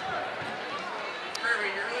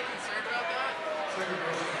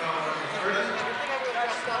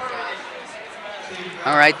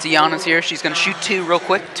 All right, Tiana's here. She's going to shoot two real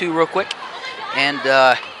quick. And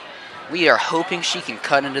we are hoping she can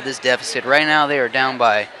cut into this deficit. Right now they are down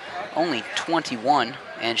by only 21,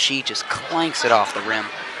 and she just clanks it off the rim.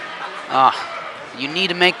 You need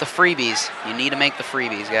to make the freebies. You need to make the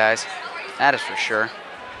freebies, guys. That is for sure.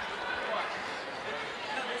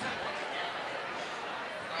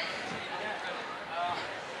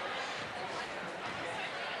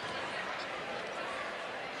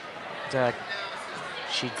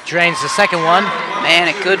 She drains the second one. Man,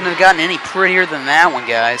 it couldn't have gotten any prettier than that one,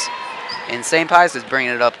 guys. And St. Pius is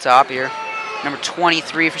bringing it up top here. Number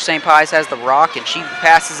 23 for St. Pius has the rock, and she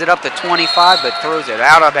passes it up to 25, but throws it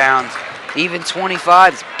out of bounds. Even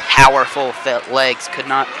 25's powerful legs could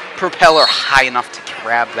not propel her high enough to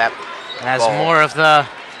grab that And as ball. more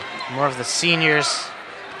of the seniors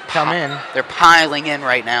come in, They're piling in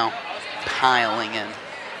right now. Piling in.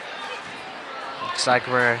 looks like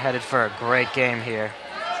we're headed for a great game here.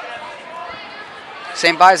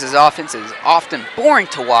 St. Pius' offense is often boring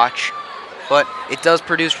to watch, but it does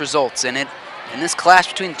produce results. And this clash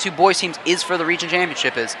between the two boys teams is for the region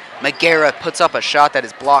championship as Megara puts up a shot that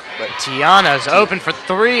is blocked, but Tiana's open for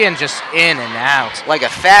three and just in and out. like a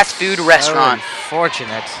fast food restaurant.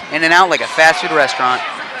 Fortunate. In and out like a fast food restaurant.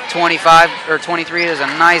 23 does a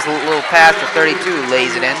nice little pass to 32,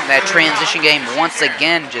 lays it in. That transition game once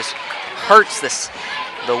again just hurts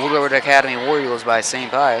the Woodward Academy War Eagles by St.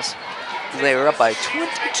 Pius. They were up by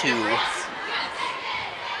 22.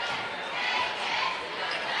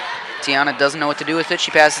 Tiana doesn't know what to do with it.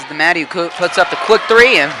 She passes to Maddie, who puts up the quick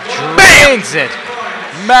three, and Drains it.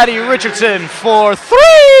 Maddie Richardson for three.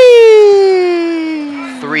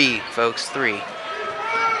 three, folks, three.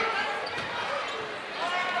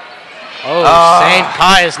 Oh, St.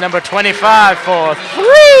 Pius, number 25 for three.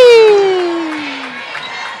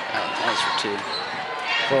 That was for two.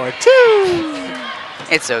 For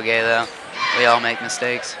two. It's okay, though. We all make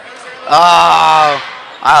mistakes. Oh,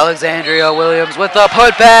 Alexandria Williams with the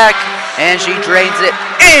putback, and she drains it,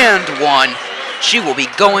 and one. She will be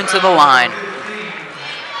going to the line.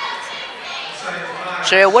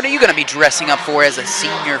 Shea, what are you going to be dressing up for as a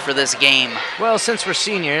senior for this game? Well, since we're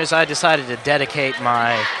seniors, I decided to dedicate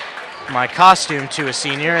my costume to a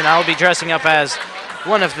senior, and I'll be dressing up as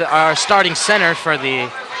one of our starting center for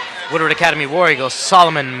the Woodward Academy War Eagles,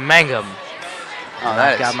 Solomon Mangum. Oh,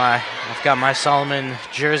 I've got my Solomon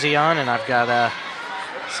jersey on, and I've got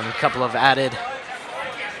some couple of added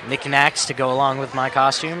knickknacks to go along with my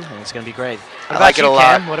costume, and it's going to be great. What about like it you, a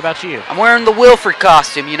lot. Cam? What about you? I'm wearing the Wilford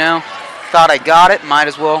costume, you know. Thought I got it, might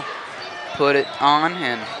as well put it on,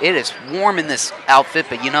 and it is warm in this outfit,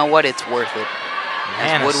 but you know what? It's worth it.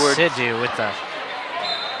 Man, Woodward. Sidhu with the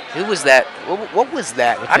Who was that? What was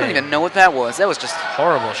that? I don't even know what that was. That was just,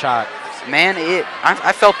 horrible shot. man,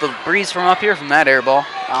 I felt the breeze from up here from that air ball.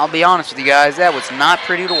 I'll be honest with you guys, that was not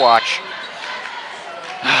pretty to watch.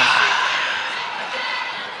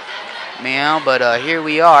 Meow, but here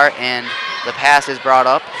we are, and the pass is brought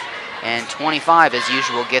up, and 25, as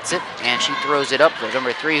usual, gets it, and she throws it up for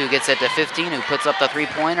number 3, who gets it to 15, who puts up the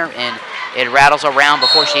three-pointer, and it rattles around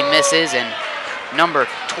before she misses, and number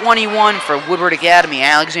 21 for Woodward Academy,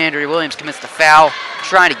 Alexandria Williams, commits the foul,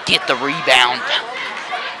 trying to get the rebound.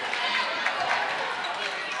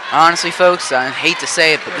 Honestly, folks, I hate to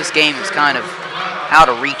say it, but this game is kind of out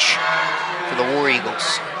of reach for the War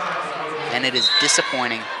Eagles, and it is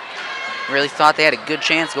disappointing. Really thought they had a good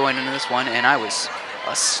chance going into this one, and I was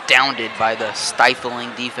astounded by the stifling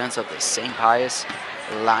defense of the St. Pius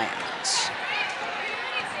Lions.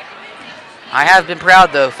 I have been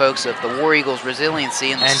proud, though, folks, of the War Eagles'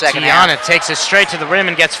 resiliency in the second half. And Tiana takes it straight to the rim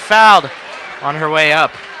and gets fouled on her way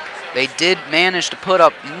up. They did manage to put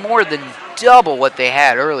up more than double what they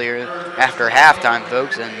had earlier after halftime,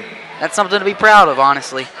 folks, and that's something to be proud of,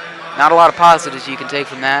 honestly. Not a lot of positives you can take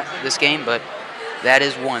from this game, but that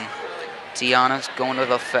is one. Tiana's going to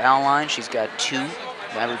the foul line. She's got 2.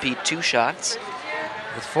 I repeat, 2 shots.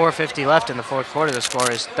 With 4:50 left in the fourth quarter, the score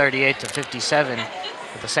is 38-57,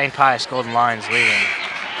 with the St. Pius Golden Lions leading.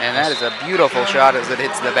 And that is a beautiful shot as it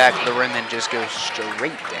hits the back of the rim and just goes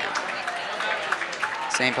straight down.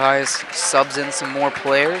 St. Pius subs in some more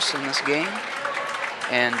players in this game,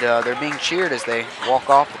 and they're being cheered as they walk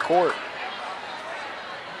off the court.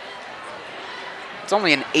 It's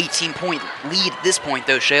only an 18-point lead at this point,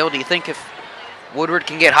 though, Shale. Do you think if Woodward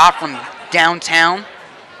can get hot from downtown,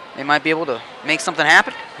 they might be able to make something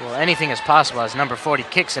happen? Well, anything is possible as number 40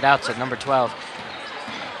 kicks it out to number 12.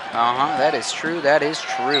 That is true. That is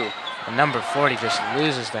true. And number 40 just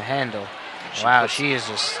loses the handle. Wow, she is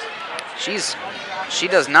just... She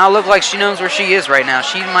does not look like she knows where she is right now.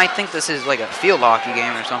 She might think this is like a field hockey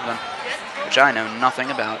game or something, which I know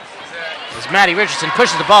nothing about. As Maddie Richardson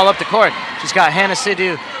pushes the ball up the court, she's got Hannah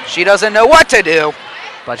Sidhu. She doesn't know what to do.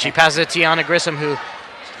 But she passes it to Tiana Grissom, who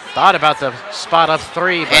thought about the spot up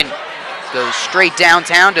 3. And goes straight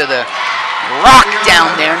downtown to the rock down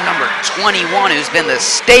there, number 21, who's been the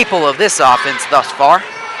staple of this offense thus far.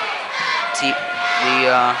 The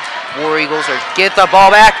War Eagles get the ball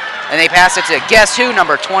back, and they pass it to guess who,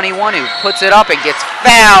 number 21, who puts it up and gets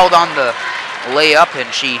fouled on the layup,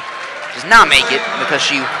 and she does not make it because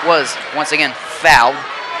she was, once again, fouled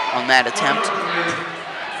on that attempt.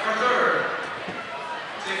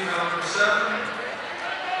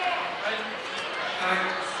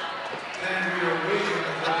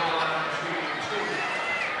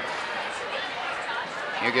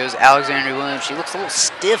 Here goes Alexandria Williams. She looks a little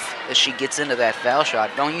stiff as she gets into that foul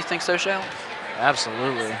shot. Don't you think so, Shale?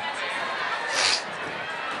 Absolutely.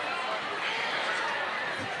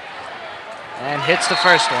 And hits the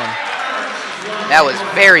first one. That was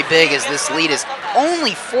very big as this lead is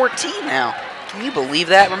only 14 now. Can you believe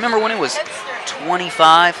that? Remember when it was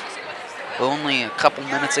 25 only a couple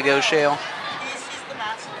minutes ago, Shale?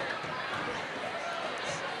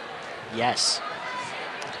 Yes.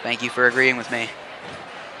 Thank you for agreeing with me.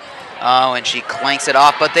 Oh, and she clanks it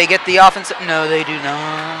off, but they get the offensive. No, they do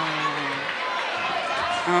not.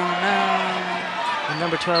 Oh, no. And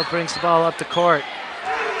number 12 brings the ball up the court.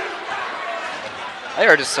 There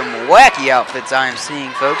are just some wacky outfits I am seeing,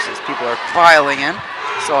 folks, as people are filing in.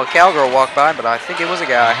 Saw a cowgirl walk by, but I think it was a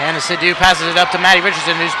guy. Hannah Sidhu passes it up to Maddie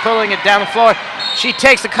Richardson, who's pulling it down the floor. She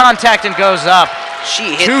takes the contact and goes up.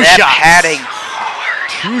 She hit that padding hard.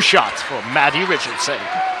 2 shots for Maddie Richardson.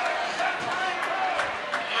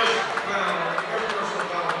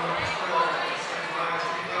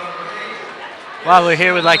 While we're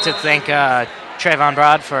here, we'd like to thank Trayvon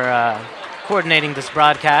Broad for coordinating this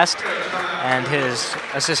broadcast and his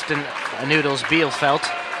assistant, Noodles Bielfeldt.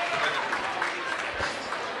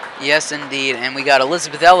 Yes, indeed. And we got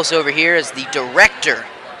Elizabeth Ellis over here as the director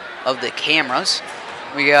of the cameras.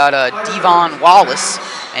 We got Devon Wallace,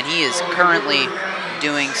 and he is currently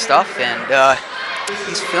doing stuff, and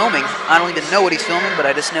he's filming. I don't even know what he's filming, but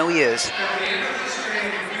I just know he is.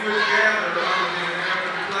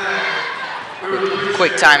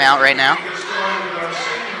 Quick timeout right now.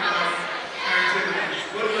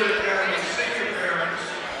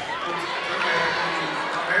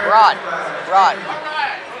 Rod.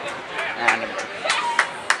 And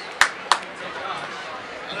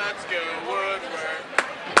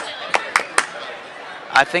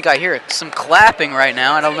I think I hear some clapping right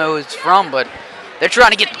now. I don't know who it's from, but they're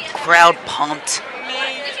trying to get the crowd pumped.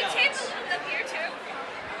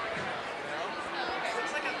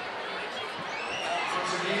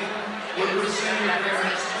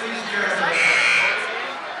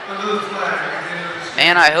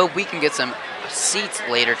 And I hope we can get some seats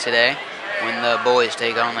later today when the boys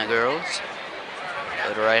take on the girls.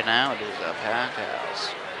 But right now it is a packed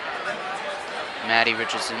house. Maddie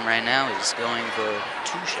Richardson right now is going for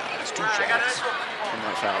 2 shots from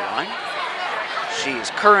the foul line. She's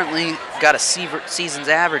currently got a season's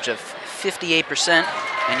average of 58%.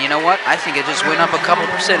 And you know what? I think it just went up a couple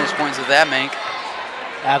percentage points with that make.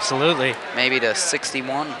 Absolutely. Maybe to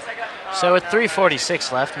 61. So with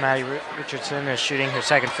 3:46 left, Maddie Richardson is shooting her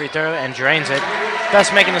second free throw and drains it,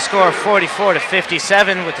 thus making the score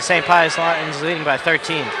 44-57 with the St. Pius Lions leading by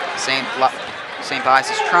 13. St.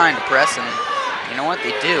 Pius is trying to press, and you know what?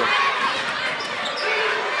 They do.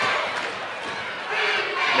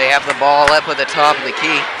 They have the ball up at the top of the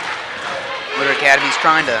key. Woodward Academy is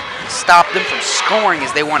trying to stop them from scoring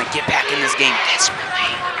as they want to get back in this game desperately.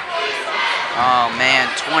 Oh man,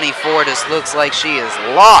 24 just looks like she is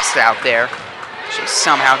lost out there. She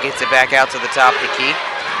somehow gets it back out to the top of the key.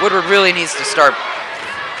 Woodward really needs to start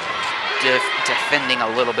defending a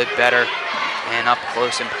little bit better and up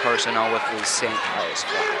close and personal with the St. Pius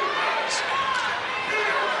Flyers.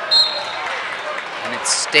 And it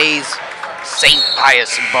stays St.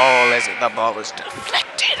 Pius ball as the ball is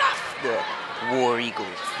deflected off the War Eagle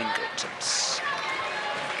fingertips.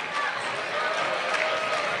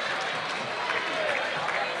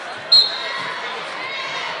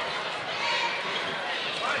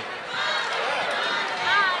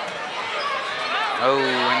 Oh,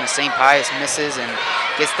 and the St. Pius misses and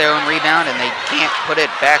gets their own rebound, and they can't put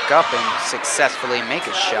it back up and successfully make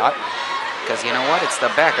a shot. Because you know what? It's the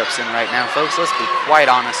backups in right now, folks. Let's be quite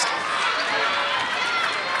honest.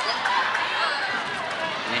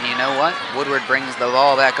 And you know what? Woodward brings the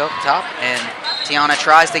ball back up top, and Tiana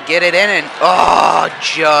tries to get it in, and oh,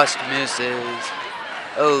 just misses.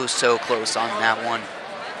 Oh, so close on that one.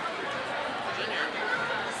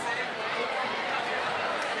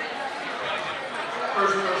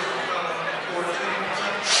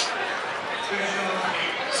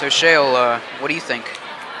 So Shale, what do you think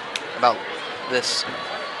about this?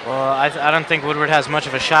 Well, I don't think Woodward has much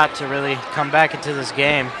of a shot to really come back into this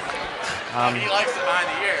game. He likes it behind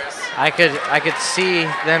the ears. I could see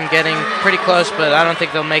them getting pretty close, but I don't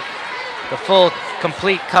think they'll make the full,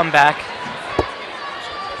 complete comeback.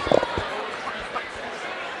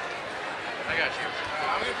 I got you.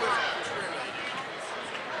 I'm gonna put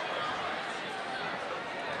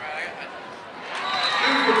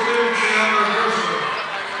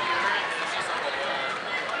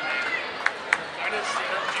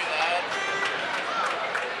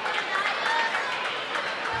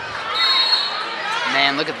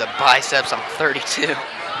Man, look at the biceps on 32. Oh,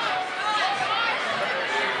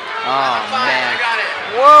 man.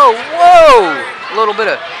 Whoa, whoa! A little bit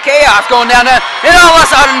of chaos going down there. And all of a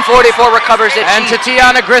sudden, 44 recovers it. And to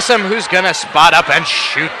Tiana Grissom, who's going to spot up and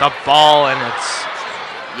shoot the ball, and it's...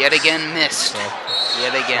 Yet again missed.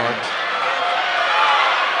 Yet again.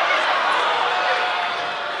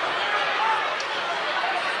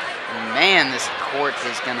 Man, this court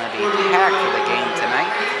is going to be packed for the game tonight.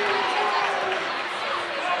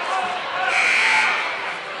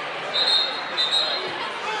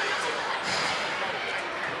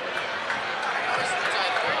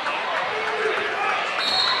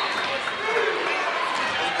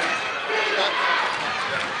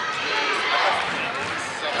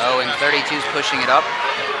 Oh, and 32's pushing it up.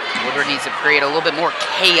 Woodward needs to create a little bit more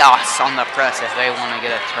chaos on the press if they want to get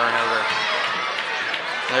a turnover.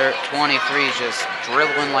 Their 23 is just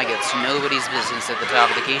dribbling like it's nobody's business at the top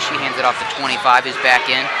of the key. She hands it off to 25, who's back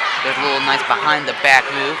in. There's a little nice behind the back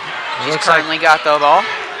move. She's currently got the ball.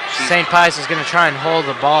 St. Pius is going to try and hold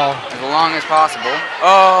the ball as long as possible.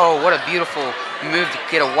 Oh, what a beautiful move to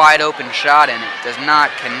get a wide open shot in. It does not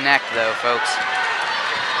connect though, folks.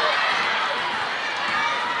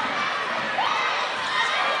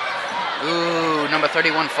 Ooh, number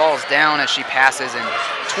 31 falls down as she passes, and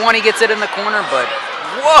 20 gets it in the corner, but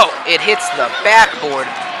whoa, it hits the backboard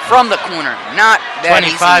from the corner. Not that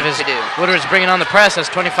easy to do. Woodward's bringing on the press as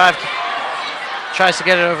 25 tries to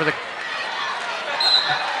get it over the...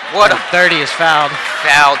 What a 30 is fouled.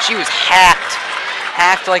 Fouled. She was hacked.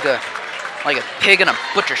 Hacked like a pig in a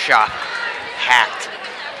butcher shop. Hacked.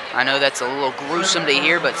 I know that's a little gruesome to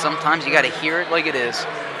hear, but sometimes you got to hear it like it is.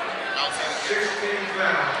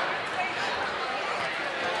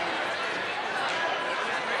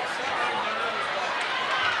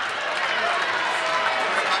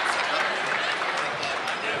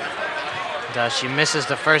 She misses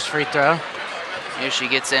the first free throw. Here she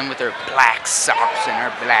gets in with her black socks and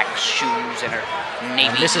her black shoes and her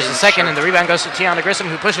navy blue misses the second, and the rebound goes to Tiana Grissom,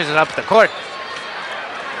 who pushes it up the court.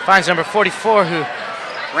 Finds number 44, who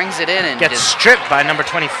brings it in and gets stripped by number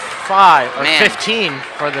 25 or 15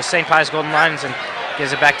 for the St. Pius Golden Lions, and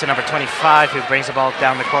gives it back to number 25, who brings the ball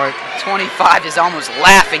down the court. 25 is almost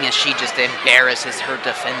laughing as she just embarrasses her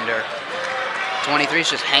defender. 23 is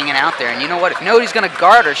just hanging out there, and you know what? If nobody's going to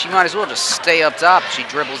guard her, she might as well just stay up top. She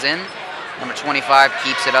dribbles in. Number 25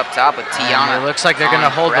 keeps it up top with Tiana. And it looks like they're going to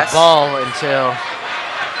hold the ball until...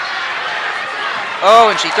 Oh,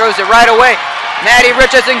 and she throws it right away. Maddie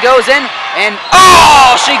Richardson goes in, and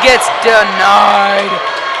oh, she gets denied,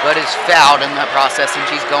 but is fouled in the process, and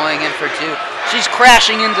she's going in for two. She's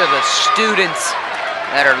crashing into the students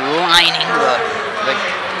that are lining the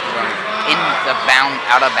in the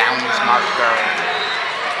out of bounds marker.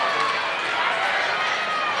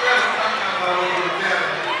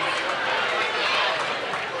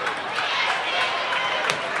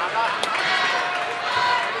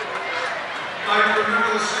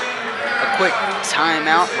 A quick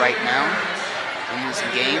timeout right now in this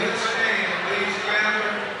game.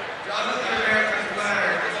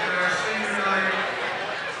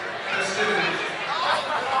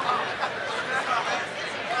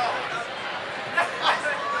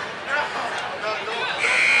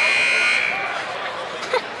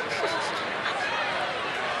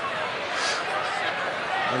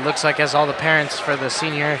 looks like as all the parents for the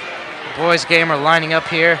senior boys game are lining up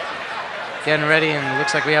here, getting ready, and it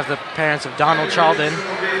looks like we have the parents of Donald Chalden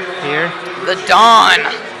here. The Don.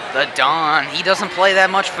 The Don. He doesn't play that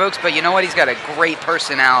much, folks, but you know what? He's got a great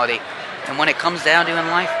personality. And when it comes down to in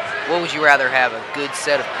life, what would you rather have, a good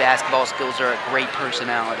set of basketball skills or a great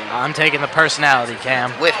personality? I'm taking the personality,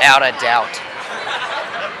 Cam. Without a doubt.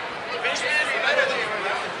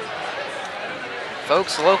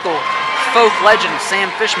 Folks, local folk legend Sam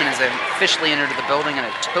Fishman has officially entered the building in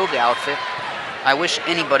a toga outfit. I wish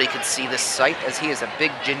anybody could see this sight, as he is a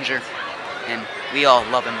big ginger, and we all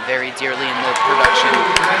love him very dearly in the production.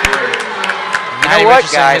 You know what,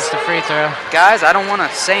 guys? The free throw. Guys, I don't want to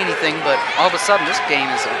say anything, but all of a sudden this game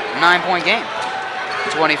is a 9-point game.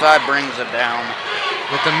 25 brings it down.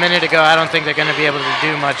 With a minute to go, I don't think they're going to be able to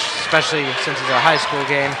do much, especially since it's a high school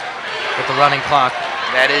game with the running clock.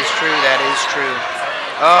 That is true. That is true.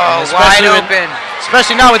 Oh, wide open.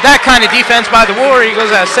 Especially not with that kind of defense by the War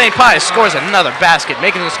Eagles, as St. Pius scores another basket,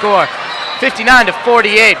 making the score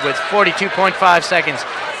 59-48 with 42.5 seconds.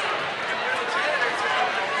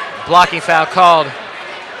 Blocking foul called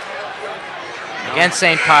against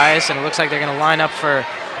St. Pius, and it looks like they're going to line up for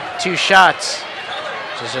 2 shots,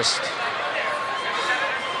 which is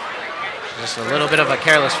just a little bit of a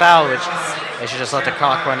careless foul, which they should just let the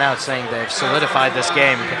clock run out, saying they've solidified this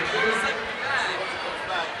game.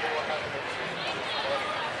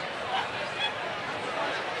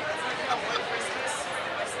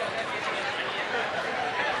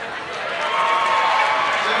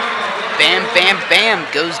 Bam, bam, bam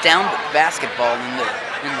goes down the basketball in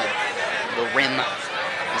the rim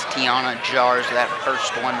as Tiana jars that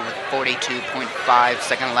first one with 42.5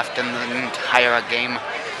 seconds left in the entire game.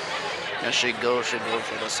 Now she goes for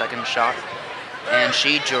the second shot, and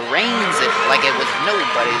she drains it like it was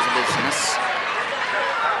nobody's business.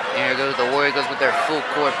 There goes the Warriors with their full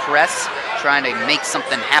court press, trying to make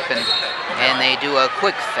something happen, and they do a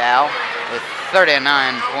quick foul with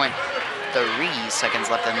 39.3 seconds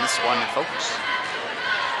left in this one, folks.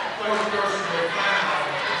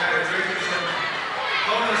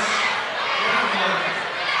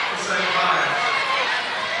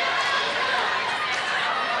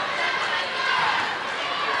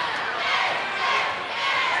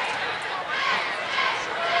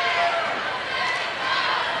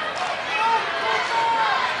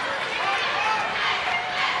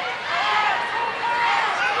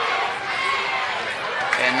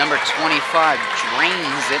 And number 25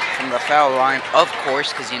 drains it from the foul line, of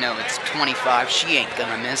course, because, you know, it's 25. She ain't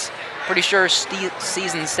gonna miss. Pretty sure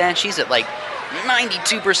season stand, she's at like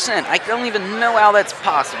 92%. I don't even know how that's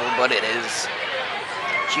possible, but it is.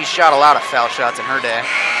 She shot a lot of foul shots in her day.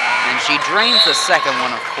 And she drains the second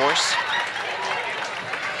one, of course.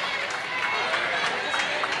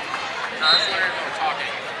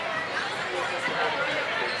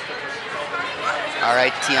 All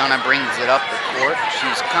right, Tiana brings it up the court.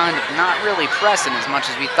 She's kind of not really pressing as much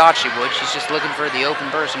as we thought she would. She's just looking for the open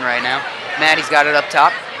person right now. Maddie's got it up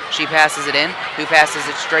top. She passes it in. Who passes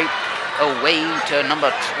it straight away to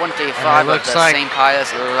number 25 of the like St.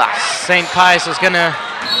 Pius Lions. St. Pius is going to...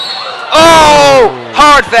 Oh!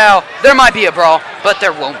 Hard foul. There might be a brawl, but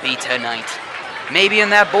there won't be tonight. Maybe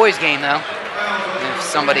in that boys' game, though, if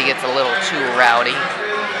somebody gets a little too rowdy.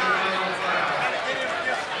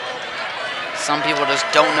 Some people just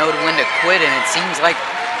don't know when to quit, and it seems like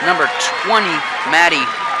number 20, Maddie.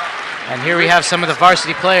 And here we have some of the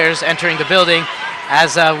varsity players entering the building,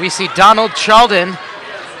 as we see Donald Chalden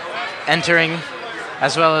entering,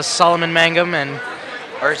 as well as Solomon Mangum and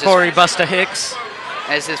Corey Busta Hicks.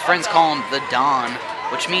 As his friends call him, the Don,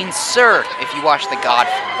 which means sir if you watch The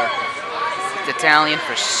Godfather. It's Italian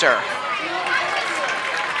for sir.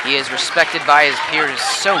 He is respected by his peers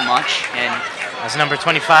so much, and as number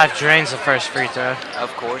 25 drains the first free throw.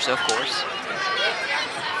 Of course, of course.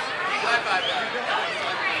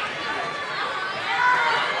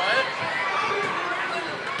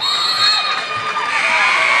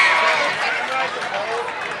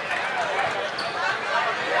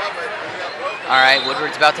 All right,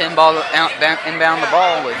 Woodward's about to inbound the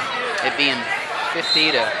ball with it being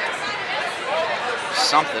 50 to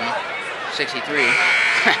something, 63.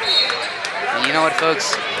 And you know what,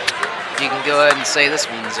 folks? You can go ahead and say this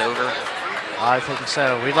one's over. I think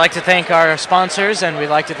so. We'd like to thank our sponsors, and we'd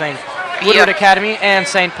like to thank Woodward Academy and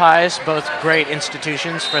St. Pius, both great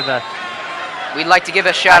institutions for the We'd like to give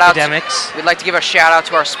a shout academics. We'd like to give a shout out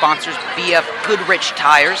to our sponsors, BF Goodrich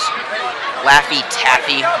Tires, Laffy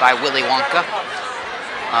Taffy by Willy Wonka.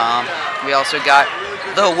 We also got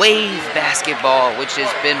the Wave Basketball, which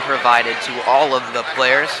has been provided to all of the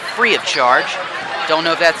players free of charge. Don't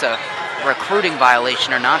know if that's a recruiting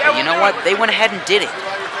violation or not, but you know what? They went ahead and did it.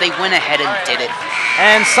 They went ahead and did it.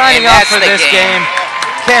 And signing And off that's for the this game. game,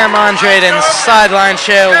 Cam Andreden's Sideline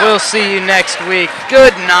Show. We'll see you next week.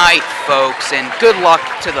 Good night, folks, and good luck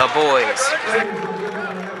to the boys.